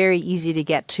 It's very easy to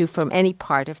get to from any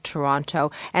part of Toronto,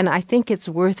 and I think it's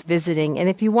worth visiting. And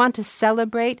if you want to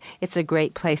celebrate, it's a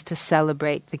great place to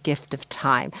celebrate the gift of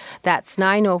time. That's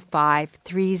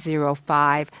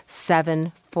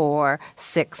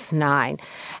 905-305-7469.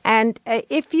 And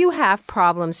if you have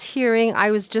problems hearing,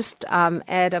 I was just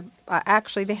at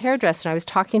actually the hairdresser. I was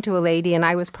talking to a lady, and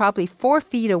I was probably 4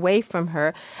 feet away from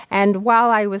her. And while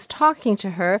I was talking to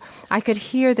her, I could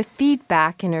hear the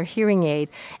feedback in her hearing aid.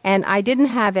 And I didn't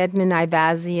have Edmund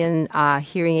Ivazian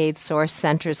Hearing Aid Source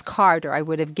Center's card, or I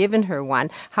would have given her one.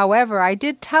 However, I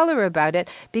did tell her about it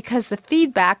because the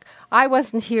feedback I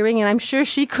wasn't hearing, and I'm sure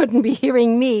she couldn't be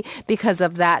hearing me because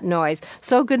of that noise.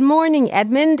 So good morning,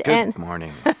 Edmund. Good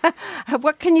morning.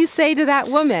 What can you say to that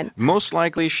woman? Most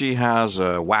likely she has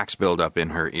wax buildup in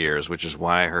her ears, which is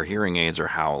why her hearing aids are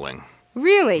howling.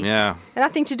 Really? Yeah.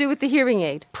 Nothing to do with the hearing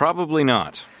aid? Probably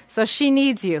not. So she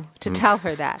needs you to tell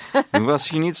her that. Well,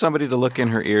 she needs somebody to look in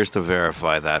her ears to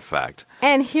verify that fact.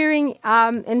 And hearing,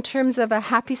 in terms of a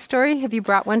happy story, have you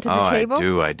brought one to the table?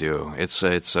 I do. It's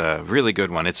a really good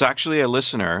one. It's actually a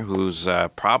listener who's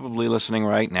probably listening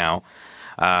right now.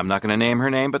 I'm not going to name her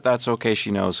name, but that's okay.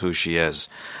 She knows who she is.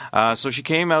 So she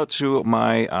came out to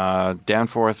my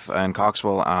Danforth and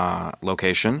Coxwell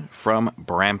location from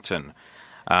Brampton.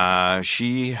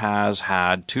 She has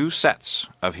had 2 sets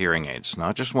of hearing aids,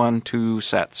 not just 1, 2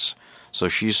 sets. So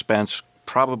she's spent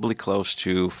probably close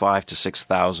to $5,000 to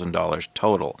 $6,000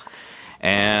 total.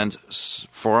 And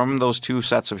from those 2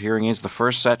 sets of hearing aids, the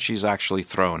first set she's actually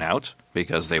thrown out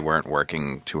because they weren't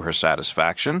working to her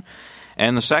satisfaction.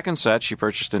 And the second set she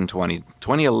purchased in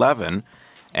 2011,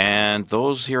 and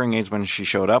those hearing aids, when she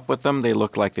showed up with them, they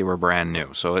looked like they were brand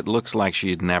new. So it looks like she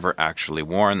had never actually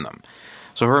worn them.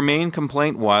 So her main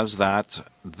complaint was that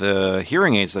the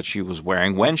hearing aids that she was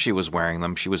wearing, when she was wearing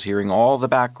them, she was hearing all the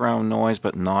background noise,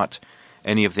 but not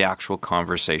any of the actual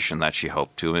conversation that she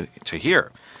hoped to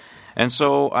hear. And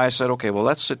so I said, okay, well,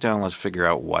 let's sit down, let's figure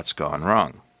out what's gone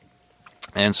wrong.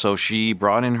 And so she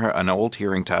brought in an old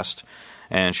hearing test,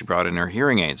 and she brought in her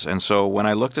hearing aids. And so when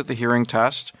I looked at the hearing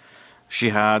test, she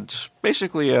had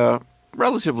basically a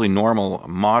relatively normal,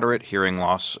 moderate hearing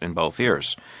loss in both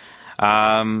ears.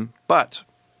 But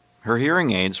her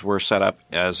hearing aids were set up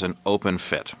as an open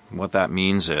fit. What that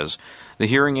means is the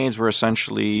hearing aids were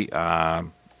essentially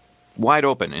wide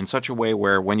open in such a way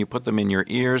where when you put them in your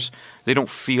ears, they don't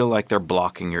feel like they're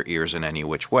blocking your ears in any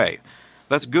which way.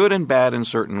 That's good and bad in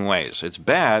certain ways. It's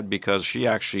bad because she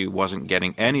actually wasn't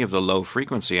getting any of the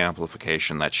low-frequency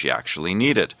amplification that she actually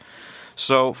needed.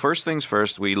 So first things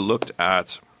first, we looked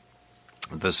at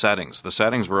the settings. The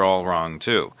settings were all wrong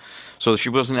too. So she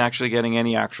wasn't actually getting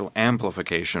any actual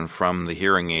amplification from the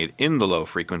hearing aid in the low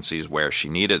frequencies where she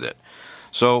needed it.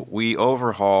 So we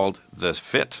overhauled the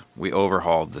fit, we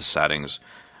overhauled the settings,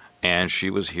 and she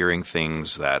was hearing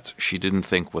things that she didn't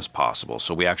think was possible.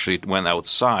 So we actually went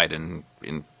outside and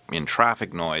in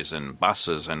traffic noise and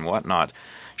buses and whatnot.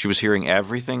 She was hearing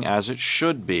everything as it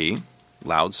should be.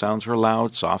 Loud sounds were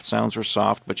loud, soft sounds were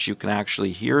soft, but you can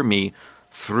actually hear me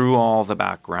through all the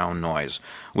background noise,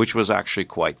 which was actually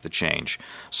quite the change.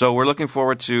 So we're looking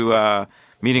forward to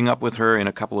meeting up with her in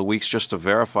a couple of weeks just to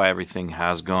verify everything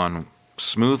has gone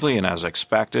smoothly and as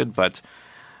expected. But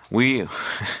we've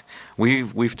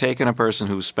taken a person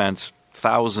who spent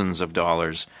thousands of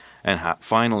dollars and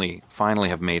finally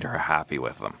have made her happy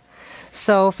with them.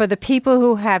 So for the people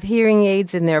who have hearing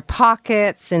aids in their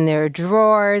pockets, in their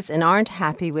drawers, and aren't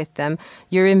happy with them,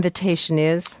 your invitation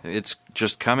is? It's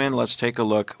just come in, let's take a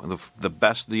look. The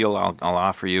best deal I'll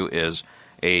offer you is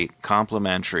a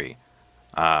complimentary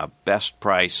best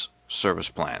price service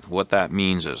plan. What that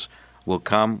means is we'll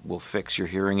come, we'll fix your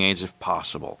hearing aids if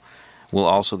possible. We'll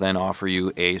also then offer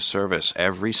you a service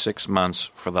every 6 months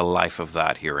for the life of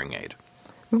that hearing aid.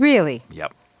 Really?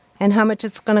 Yep. And how much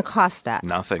it's going to cost that?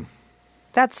 Nothing.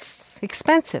 That's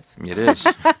expensive. It is.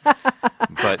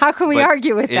 But how can we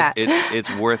argue with that?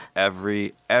 It's worth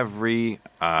every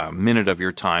minute of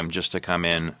your time just to come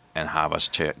in and have us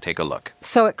take a look.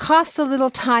 So it costs a little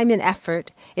time and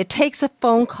effort. It takes a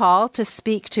phone call to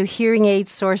speak to Hearing Aid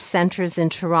Source Centres in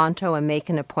Toronto and make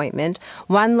an appointment.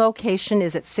 One location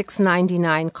is at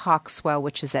 699 Coxwell,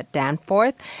 which is at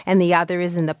Danforth, and the other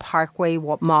is in the Parkway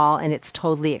Mall, and it's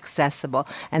totally accessible,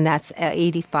 and that's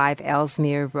 85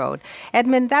 Ellesmere Road.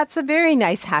 Edmund, that's a very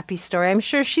nice, happy story. I'm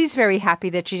sure she's very happy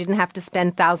that she didn't have to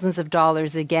spend thousands of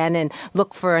dollars again and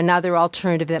look for another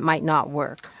alternative that might not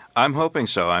work. I'm hoping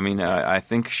so. I mean, I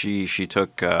think she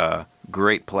took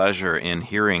great pleasure in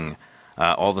hearing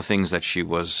all the things that she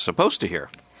was supposed to hear.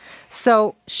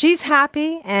 So she's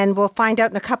happy, and we'll find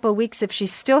out in a couple of weeks if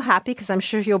she's still happy, because I'm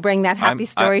sure you'll bring that happy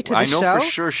story to the show. I know for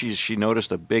sure she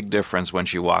noticed a big difference when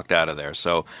she walked out of there.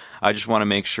 So I just want to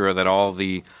make sure that all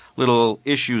the little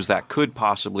issues that could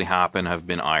possibly happen have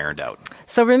been ironed out.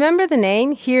 So remember the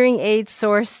name, Hearing Aid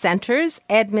Source Centres,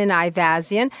 Edmund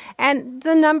Ivazian, and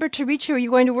the number to reach you. Are you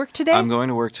going to work today? I'm going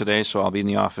to work today, so I'll be in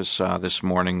the office this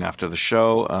morning after the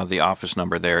show. The office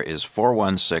number there is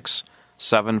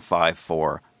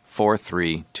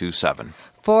 416-754-4327.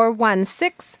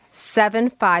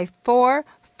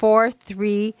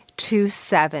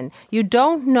 416-754-4327. You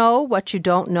don't know what you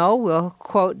don't know. We'll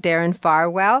quote Darren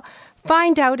Farwell.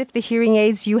 Find out if the hearing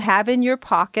aids you have in your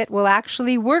pocket will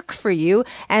actually work for you,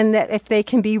 and that if they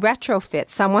can be retrofit.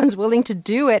 Someone's willing to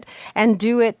do it and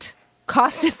do it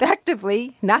cost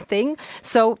effectively, nothing.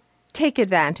 So take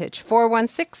advantage.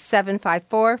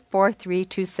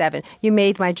 416-754-4327. You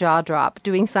made my jaw drop.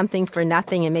 Doing something for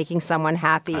nothing and making someone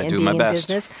happy and being in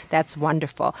business, that's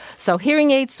wonderful. So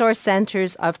Hearing Aid Source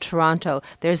Centres of Toronto,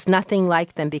 there's nothing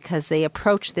like them because they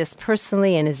approach this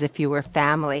personally and as if you were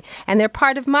family. And they're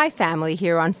part of my family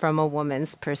here on From a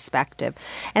Woman's Perspective.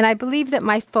 And I believe that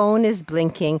my phone is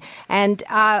blinking. And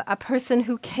a person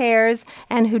who cares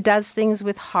and who does things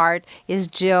with heart is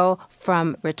Jill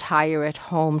from Retire at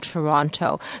Home Toronto.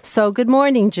 So good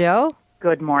morning, Jill.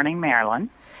 Good morning,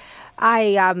 Marilyn.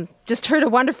 I just heard a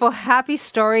wonderful, happy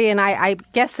story, and I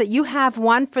guess that you have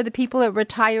one for the people at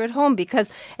Retire at Home, because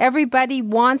everybody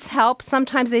wants help.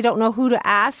 Sometimes they don't know who to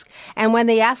ask, and when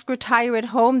they ask Retire at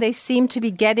Home, they seem to be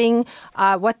getting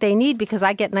what they need, because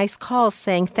I get nice calls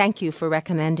saying thank you for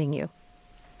recommending you.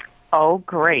 Oh,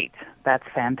 great. That's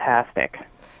fantastic.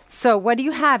 So what do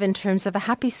you have in terms of a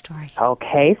happy story?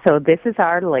 Okay, so this is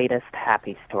our latest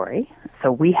happy story.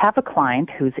 So we have a client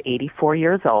who's 84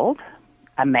 years old,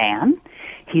 a man.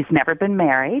 He's never been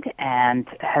married and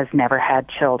has never had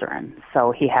children,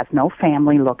 so he has no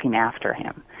family looking after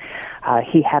him.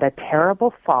 He had a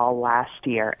terrible fall last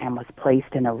year and was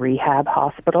placed in a rehab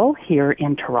hospital here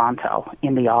in Toronto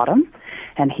in the autumn,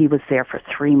 and he was there for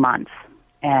 3 months.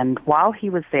 And while he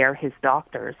was there, his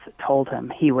doctors told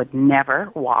him he would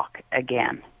never walk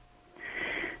again.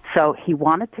 So he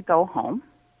wanted to go home,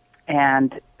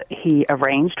 and he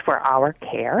arranged for our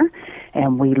care,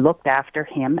 and we looked after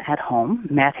him at home,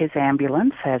 met his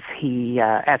ambulance as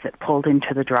it pulled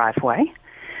into the driveway.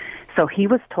 So he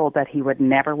was told that he would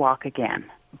never walk again.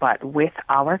 But with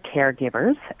our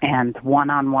caregivers and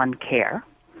one-on-one care,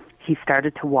 he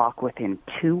started to walk within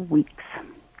 2 weeks.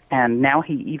 And now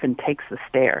he even takes the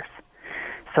stairs.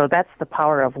 So that's the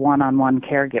power of one-on-one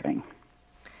caregiving.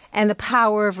 And the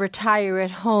power of Retire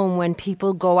at Home when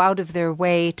people go out of their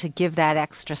way to give that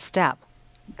extra step.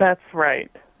 That's right.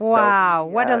 Wow,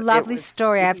 what a lovely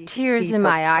story. I have tears in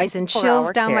my eyes and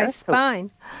chills down my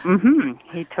spine.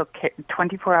 He took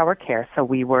 24-hour care, so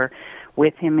we were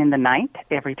with him in the night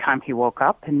every time he woke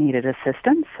up and needed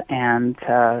assistance, and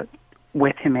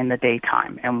with him in the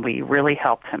daytime. And we really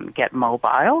helped him get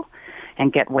mobile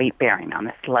and get weight-bearing on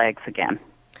his legs again.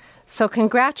 So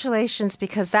congratulations,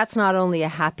 because that's not only a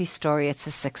happy story, it's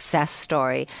a success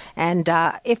story. And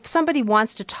if somebody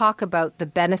wants to talk about the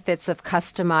benefits of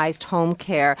customized home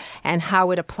care and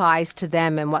how it applies to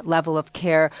them and what level of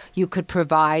care you could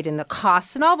provide and the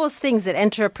costs and all those things that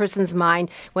enter a person's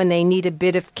mind when they need a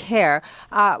bit of care,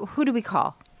 who do we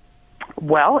call?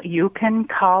 Well, you can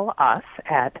call us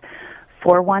at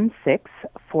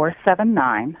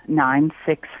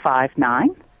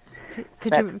 416-479-9659.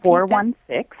 Could That's you repeat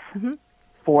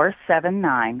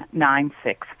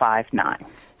 416-479-9659.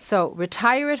 So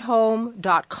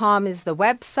retireathome.com is the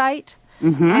website.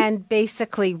 Mm-hmm. And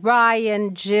basically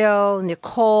Ryan, Jill,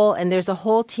 Nicole, and there's a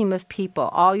whole team of people.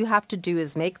 All you have to do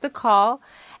is make the call,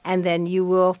 and then you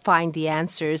will find the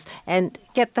answers and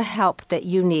get the help that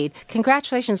you need.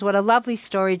 Congratulations. What a lovely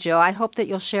story, Jill. I hope that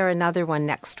you'll share another one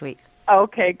next week.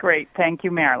 Okay, great. Thank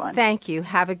you, Marilyn. Thank you.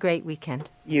 Have a great weekend.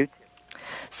 You too.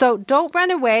 So don't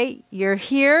run away. You're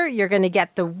here. You're going to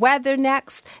get the weather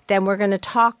next. Then we're going to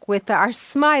talk with our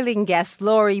smiling guest,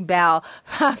 Lori Bell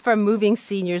from Moving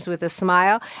Seniors with a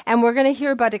Smile. And we're going to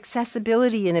hear about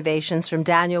accessibility innovations from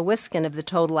Daniel Wiskin of the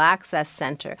Total Access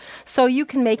Center. So you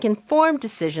can make informed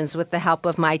decisions with the help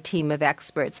of my team of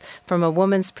experts from a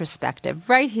woman's perspective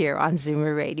right here on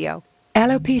Zoomer Radio.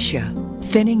 Alopecia,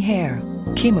 thinning hair,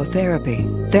 chemotherapy.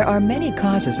 There are many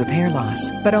causes of hair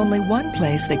loss, but only one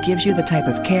place that gives you the type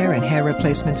of care and hair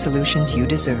replacement solutions you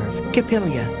deserve.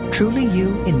 Capilia, Truly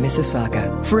You in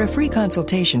Mississauga. For a free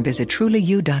consultation, visit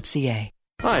trulyu.ca.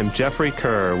 I'm Jeffrey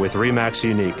Kerr with RE/MAX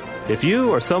Unique. If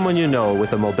you or someone you know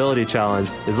with a mobility challenge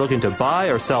is looking to buy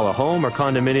or sell a home or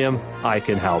condominium, I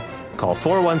can help. Call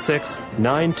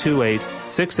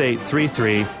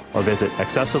 416-928-6833 or visit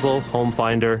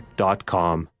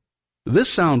accessiblehomefinder.com. This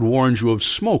sound warns you of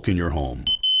smoke in your home.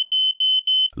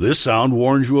 This sound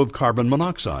warns you of carbon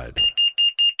monoxide.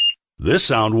 This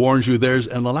sound warns you there's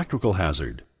an electrical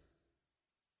hazard.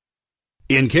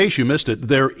 In case you missed it,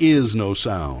 there is no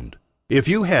sound. If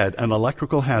you had an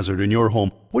electrical hazard in your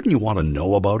home, wouldn't you want to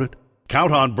know about it?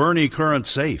 Count on Bernie Current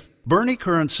Safe. Bernie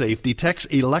Current Safe detects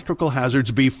electrical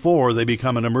hazards before they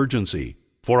become an emergency.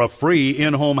 For a free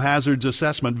in-home hazards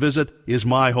assessment, visit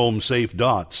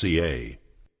ismyhomesafe.ca.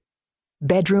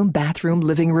 Bedroom, bathroom,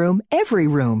 living room, every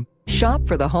room. Shop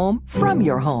for the home from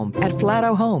your home at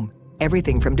Flatto Home.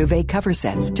 Everything from duvet cover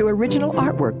sets to original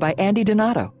artwork by Andy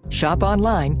Donato. Shop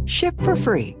online, ship for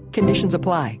free. Conditions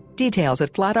apply. Details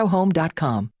at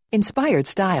flattohome.com. Inspired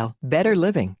style, better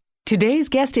living. Today's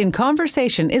guest in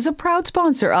conversation is a proud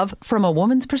sponsor of From a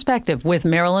Woman's Perspective with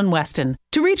Marilyn Weston.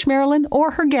 To reach Marilyn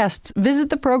or her guests, visit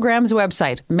the program's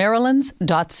website,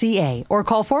 marilyns.ca, or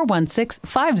call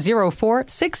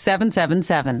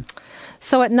 416-504-6777.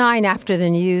 So at 9 after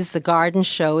the news, the garden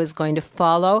show is going to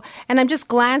follow. And I'm just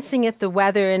glancing at the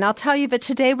weather, and I'll tell you that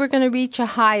today we're going to reach a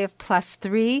high of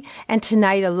 +3, and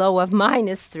tonight a low of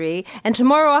 -3, and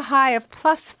tomorrow a high of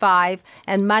 +5,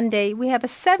 and Monday we have a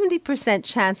 70%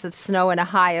 chance of snow and a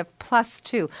high of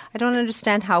 +2. I don't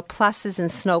understand how pluses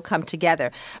and snow come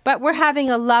together. But we're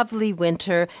having a lovely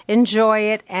winter. Enjoy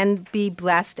it and be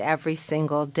blessed every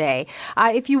single day.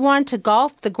 If you want to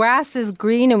golf, the grass is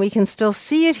green and we can still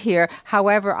see it here.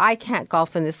 However, I can't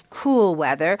golf in this cool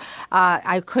weather.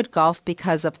 I could golf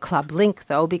because of Club Link,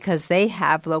 though, because they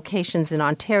have locations in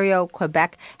Ontario,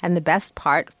 Quebec, and the best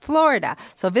part, Florida.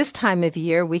 So this time of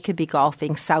year, we could be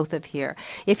golfing south of here.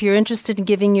 If you're interested in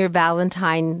giving your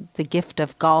Valentine the gift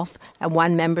of golf and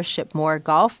one membership more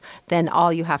golf, then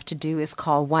all you have to do is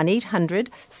call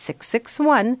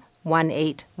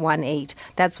 1-800-661-1818.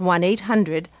 That's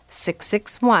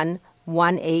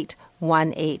 1-800-661-1818.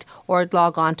 or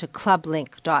log on to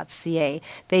clublink.ca.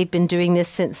 They've been doing this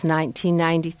since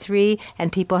 1993,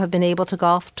 and people have been able to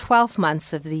golf 12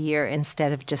 months of the year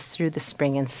instead of just through the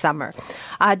spring and summer.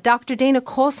 Dr. Dana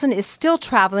Colson is still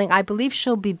traveling. I believe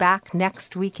she'll be back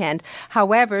next weekend.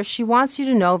 However, she wants you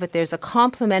to know that there's a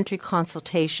complimentary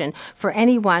consultation for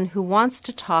anyone who wants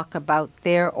to talk about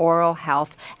their oral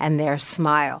health and their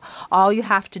smile. All you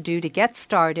have to do to get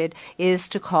started is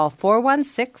to call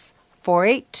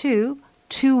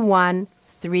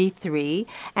 416-482-2133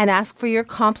 and ask for your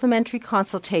complimentary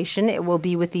consultation. It will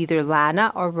be with either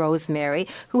Lana or Rosemary,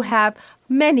 who have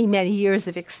many, many years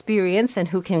of experience and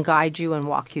who can guide you and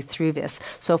walk you through this.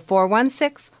 So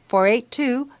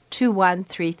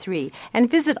 416-482-2133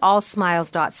 and visit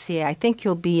allsmiles.ca. I think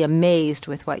you'll be amazed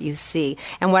with what you see.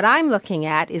 And what I'm looking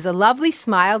at is a lovely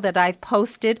smile that I've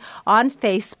posted on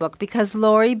Facebook because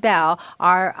Lori Bell,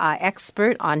 our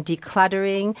expert on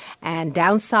decluttering and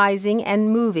downsizing and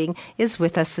moving, is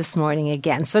with us this morning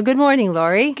again. So good morning,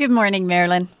 Lori. Good morning,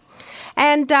 Marilyn.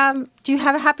 And do you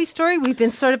have a happy story? We've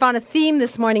been sort of on a theme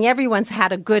this morning. Everyone's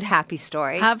had a good, happy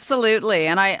story. Absolutely.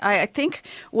 And I think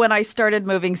when I started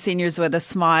Moving Seniors with a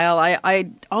Smile, I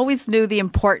always knew the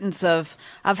importance of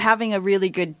having a really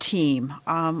good team.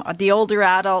 The older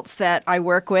adults that I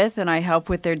work with and I help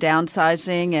with their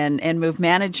downsizing and move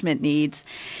management needs,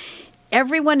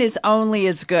 everyone is only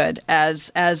as good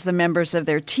as the members of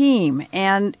their team.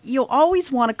 And you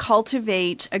always want to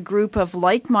cultivate a group of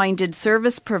like-minded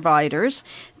service providers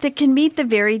that can meet the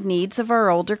varied needs of our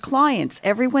older clients.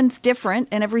 Everyone's different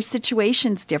and every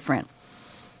situation's different.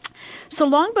 So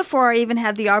long before I even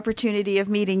had the opportunity of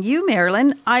meeting you,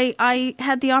 Marilyn, I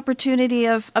had the opportunity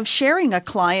of sharing a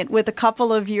client with a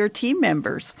couple of your team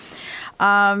members.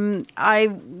 I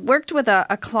worked with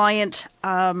a client,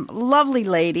 lovely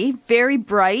lady, very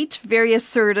bright, very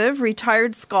assertive,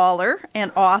 retired scholar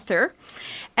and author.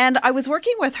 And I was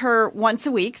working with her once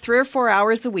a week, 3 or 4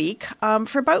 hours a week,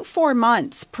 for about 4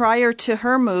 months prior to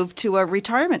her move to a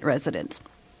retirement residence.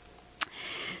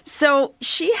 So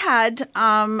she had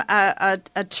a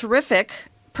terrific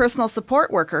personal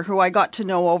support worker who I got to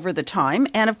know over the time.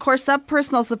 And of course, that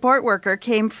personal support worker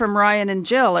came from Ryan and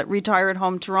Jill at Retired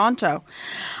Home Toronto.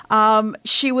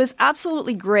 She was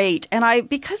absolutely great. And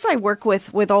because I work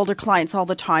with older clients all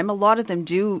the time, a lot of them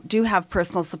do have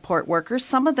personal support workers.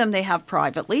 Some of them they have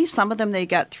privately. Some of them they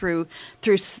get through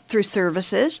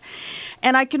services.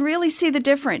 And I can really see the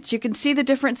difference. You can see the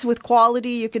difference with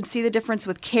quality. You can see the difference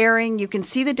with caring. You can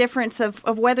see the difference of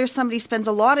whether somebody spends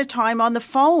a lot of time on the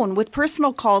phone with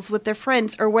personal calls with their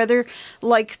friends, or whether,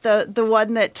 like the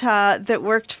one that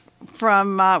worked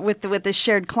from with the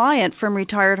shared client from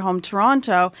Retired Home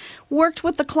Toronto, worked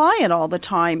with the client all the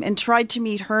time and tried to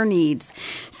meet her needs.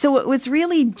 So it was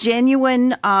really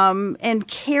genuine and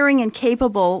caring and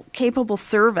capable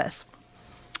service.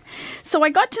 So I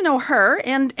got to know her,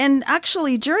 and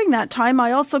actually during that time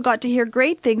I also got to hear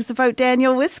great things about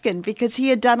Daniel Wiskin because he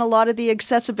had done a lot of the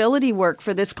accessibility work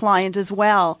for this client as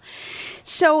well.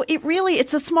 So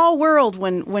it's a small world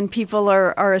when people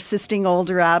are assisting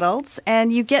older adults,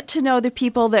 and you get to know the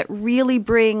people that really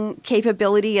bring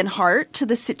capability and heart to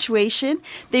the situation.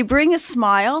 They bring a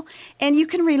smile, and you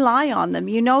can rely on them.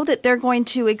 You know that they're going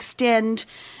to extend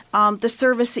the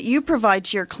service that you provide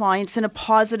to your clients in a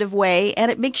positive way,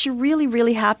 and it makes you really,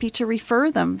 really happy to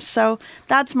refer them. So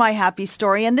that's my happy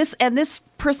story. And this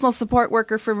personal support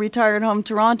worker from Retired Home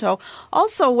Toronto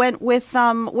also went with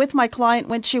my client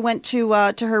when she went to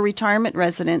her retirement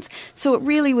residence. So it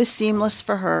really was seamless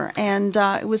for her, and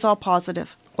it was all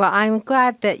positive. Well, I'm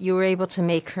glad that you were able to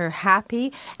make her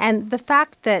happy. And the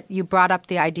fact that you brought up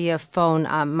the idea of phone,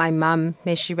 my mom,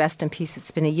 may she rest in peace,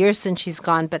 it's been a year since she's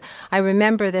gone, but I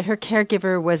remember that her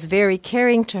caregiver was very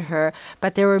caring to her,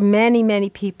 but there were many, many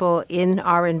people in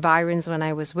our environs when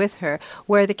I was with her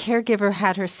where the caregiver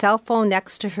had her cell phone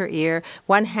next to her ear,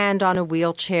 one hand on a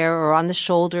wheelchair or on the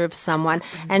shoulder of someone,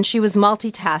 and she was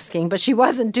multitasking, but she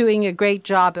wasn't doing a great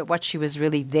job at what she was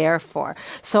really there for.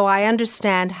 So I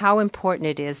understand how important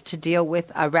it is to deal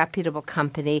with a reputable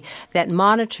company that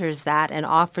monitors that and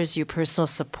offers you personal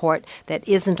support that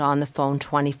isn't on the phone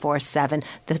 24/7.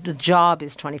 The job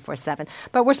is 24/7.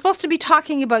 But we're supposed to be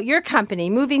talking about your company,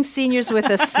 Moving Seniors with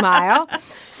a Smile.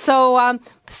 So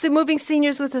Moving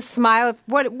Seniors with a Smile,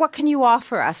 what can you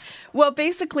offer us? Well,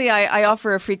 basically, I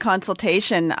offer a free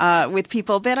consultation with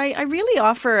people, but I really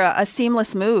offer a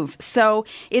seamless move. So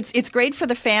it's great for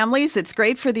the families, it's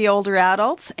great for the older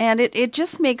adults, and it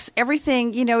just makes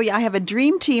everything, I have a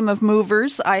dream team of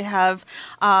movers. I have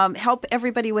help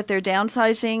everybody with their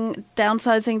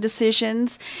downsizing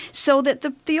decisions so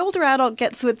that the older adult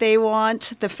gets what they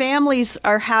want. The families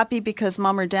are happy because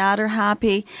mom or dad are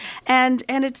happy, and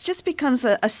it just becomes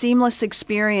a seamless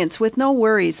experience with no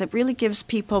worries. It really gives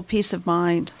people peace of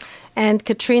mind. And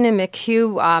Katrina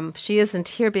McHugh, she isn't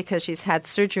here because she's had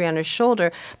surgery on her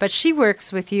shoulder, but she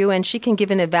works with you and she can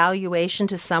give an evaluation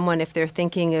to someone if they're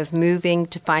thinking of moving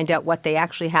to find out what they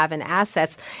actually have in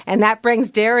assets. And that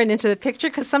brings Darren into the picture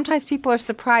because sometimes people are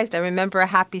surprised. I remember a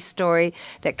happy story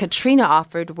that Katrina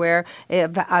offered where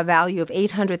a value of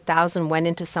 $800,000 went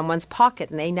into someone's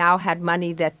pocket and they now had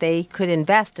money that they could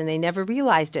invest and they never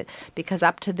realized it because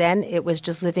up to then it was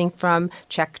just living from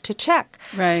check to check.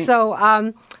 Right.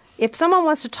 So, if someone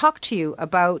wants to talk to you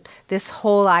about this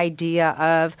whole idea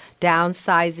of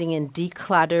downsizing and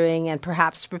decluttering and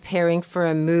perhaps preparing for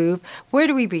a move, where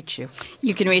do we reach you?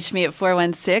 You can reach me at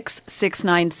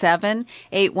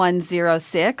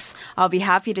 416-697-8106. I'll be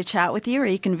happy to chat with you, or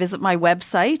you can visit my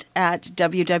website at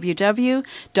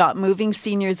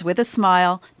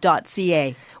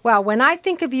www.movingseniorswithasmile.ca. Well, when I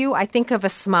think of you, I think of a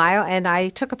smile, and I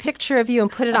took a picture of you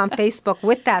and put it on Facebook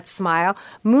with that smile.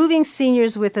 Moving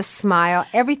Seniors with a Smile.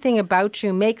 Everything about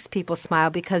you makes people smile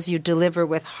because you deliver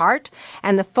with heart.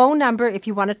 And the phone number, if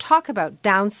you want to talk about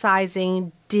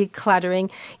downsizing,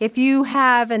 decluttering, if you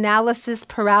have analysis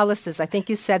paralysis, I think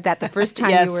you said that the first time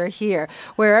Yes. you were here,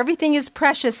 where everything is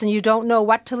precious and you don't know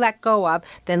what to let go of,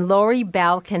 then Lori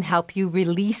Bell can help you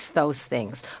release those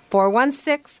things.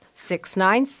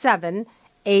 416-697-8106.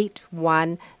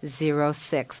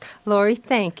 Lori,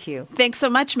 thank you. Thanks so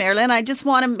much, Marilyn. I just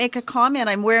want to make a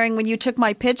comment. When you took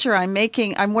my picture, I'm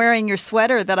wearing your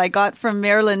sweater that I got from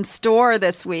Marilyn's store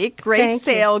this week. Great Thank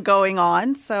sale going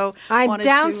on. So I'm wanted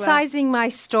downsizing my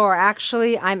store.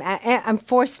 Actually, I'm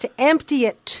forced to empty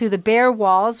it to the bare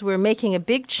walls. We're making a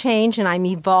big change and I'm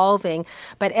evolving.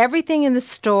 But everything in the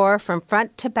store from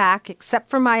front to back, except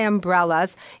for my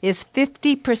umbrellas, is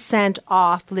 50%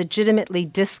 off legitimately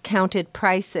discounted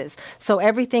prices. So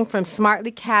everything from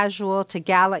smartly casual to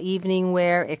gala evening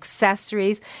wear,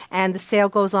 accessories, and the sale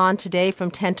goes on today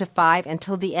from 10 to 5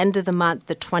 until the end of the month,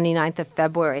 the 29th of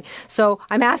February. So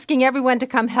I'm asking everyone to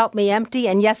come help me empty,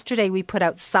 and yesterday we put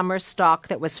out summer stock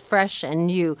that was fresh and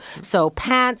new. So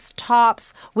pants,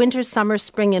 tops, winter, summer,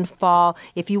 spring, and fall.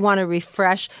 If you want to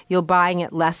refresh, you're buying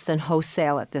it less than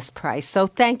wholesale at this price. So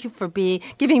thank you for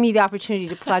giving me the opportunity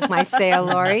to plug my sale,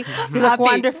 Lori. You look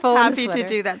wonderful. Happy to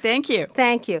do that. Thank you.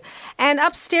 Thank you. And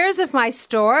upstairs of my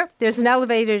store, there's an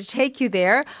elevator to take you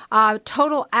there,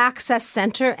 Total Access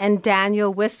Center and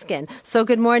Daniel Wiskin. So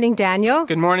good morning, Daniel.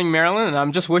 Good morning, Marilyn. And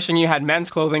I'm just wishing you had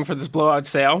men's clothing for this blowout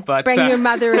sale. But bring your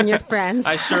mother and your friends.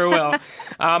 I sure will.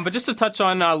 But just to touch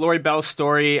on Lori Bell's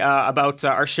story about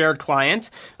our shared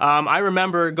client, I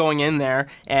remember going in there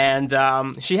and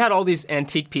she had all these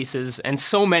antique pieces and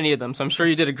so many of them. So I'm sure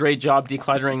you did a great job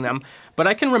decluttering them. But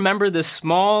I can remember this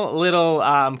small little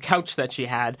couch that she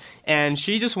had, and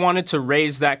she just wanted to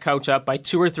raise that couch up by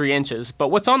 2 or 3 inches. But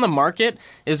what's on the market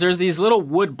is there's these little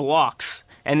wood blocks,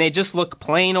 and they just look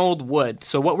plain old wood.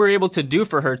 So what we're able to do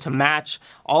for her to match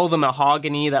all the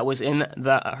mahogany that was in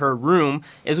her room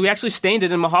is we actually stained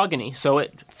it in mahogany, so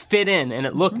it fit in and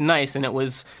it looked nice and it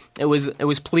was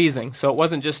pleasing. So it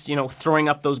wasn't just throwing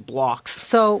up those blocks.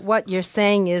 So what you're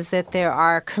saying is that there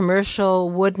are commercial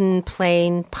wooden,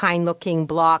 plain, pine-looking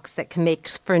blocks that can make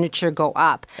furniture go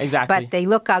up. Exactly. But they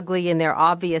look ugly and they're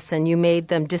obvious, and you made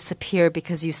them disappear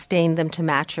because you stained them to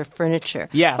match her furniture.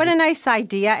 Yeah. What a nice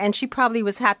idea, and she probably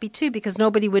was happy too because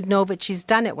nobody would know that she's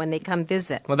done it when they come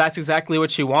visit. Well, that's exactly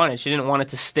what she wanted. She didn't want it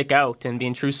to stick out and be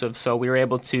intrusive, so we were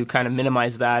able to kind of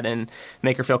minimize that and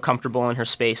make her feel comfortable in her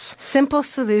space. Simple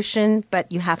solution,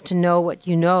 but you have to know what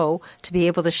you know to be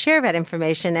able to share that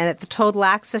information. And at the Total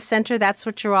Access Center, that's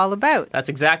what you're all about. That's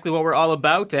exactly what we're all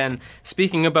about. And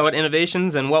speaking about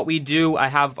innovations and what we do, I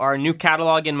have our new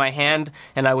catalog in my hand,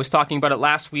 and I was talking about it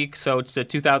last week. So it's the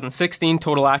 2016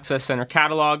 Total Access Center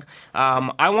catalog.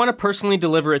 I want to personally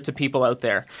deliver it to people out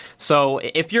there. So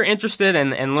if you're interested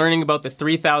in learning about the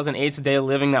 3,000 aids a day of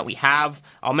living that we have,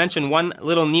 I'll mention one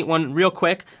little neat one real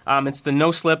quick. It's the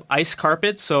no-slip ice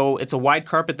carpet. So it's a wide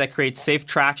carpet that creates safe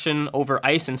traction over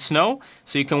ice and snow,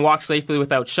 so you can walk safely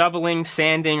without shoveling,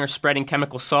 sanding, or spreading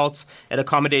chemical salts. It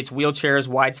accommodates wheelchairs,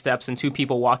 wide steps, and 2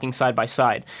 people walking side by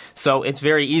side. So it's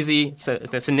very easy.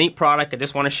 It's a neat product. I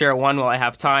just want to share one while I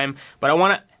have time, but I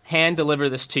want to hand deliver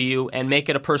this to you and make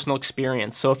it a personal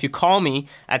experience. So if you call me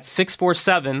at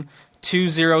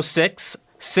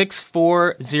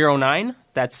 647-206-6409,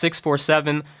 that's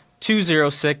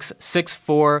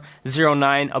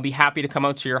 647-206-6409. I'll be happy to come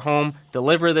out to your home,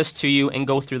 deliver this to you, and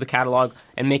go through the catalog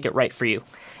and make it right for you.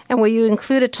 And will you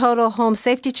include a total home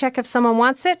safety check if someone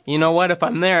wants it? You know what? If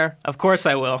I'm there, of course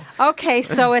I will. Okay,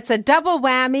 so it's a double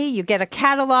whammy. You get a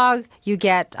catalog, you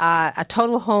get a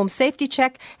total home safety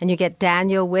check, and you get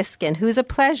Daniel Wiskin, who's a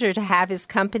pleasure to have his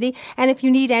company. And if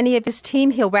you need any of his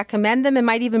team, he'll recommend them and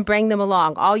might even bring them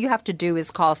along. All you have to do is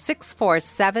call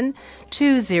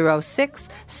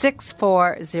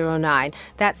 647-206-6409.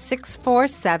 That's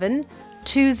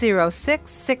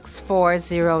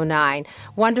 647-206-6409.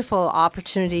 Wonderful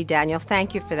opportunity, Daniel.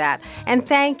 Thank you for that. And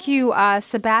thank you,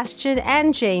 Sebastian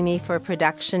and Jamie, for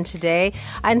production today.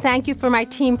 And thank you for my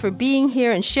team for being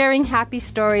here and sharing happy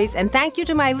stories. And thank you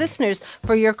to my listeners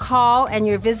for your call and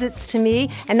your visits to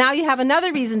me. And now you have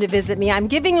another reason to visit me. I'm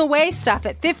giving away stuff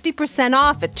at 50%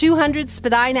 off at 200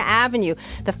 Spadina Avenue.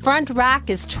 The front rack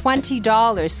is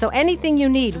 $20. So anything you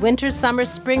need, winter, summer,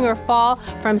 spring, or fall,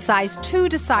 from size 2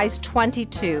 to size 22.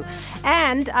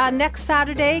 And next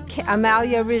Saturday,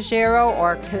 Amalia Ruggiero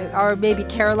or maybe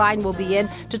Caroline will be in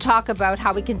to talk about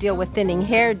how we can deal with thinning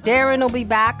hair. Darren will be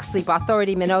back, Sleep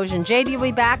Authority Minoj and JD will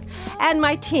be back, and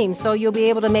my team. So you'll be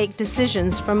able to make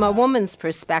decisions from a woman's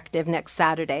perspective next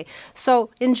Saturday.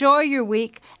 So enjoy your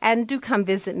week and do come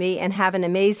visit me and have an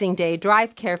amazing day.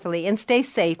 Drive carefully and stay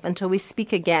safe until we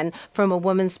speak again from a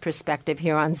woman's perspective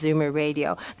here on Zoomer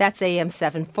Radio. That's AM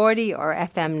 740 or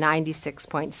FM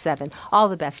 96.7. All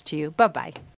the best to you.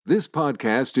 Bye-bye. This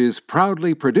podcast is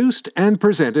proudly produced and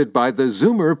presented by the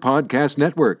Zoomer Podcast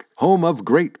Network, home of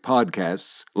great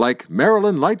podcasts like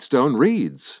Marilyn Lightstone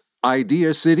Reads,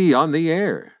 Idea City on the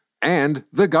Air, and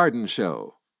The Garden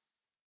Show.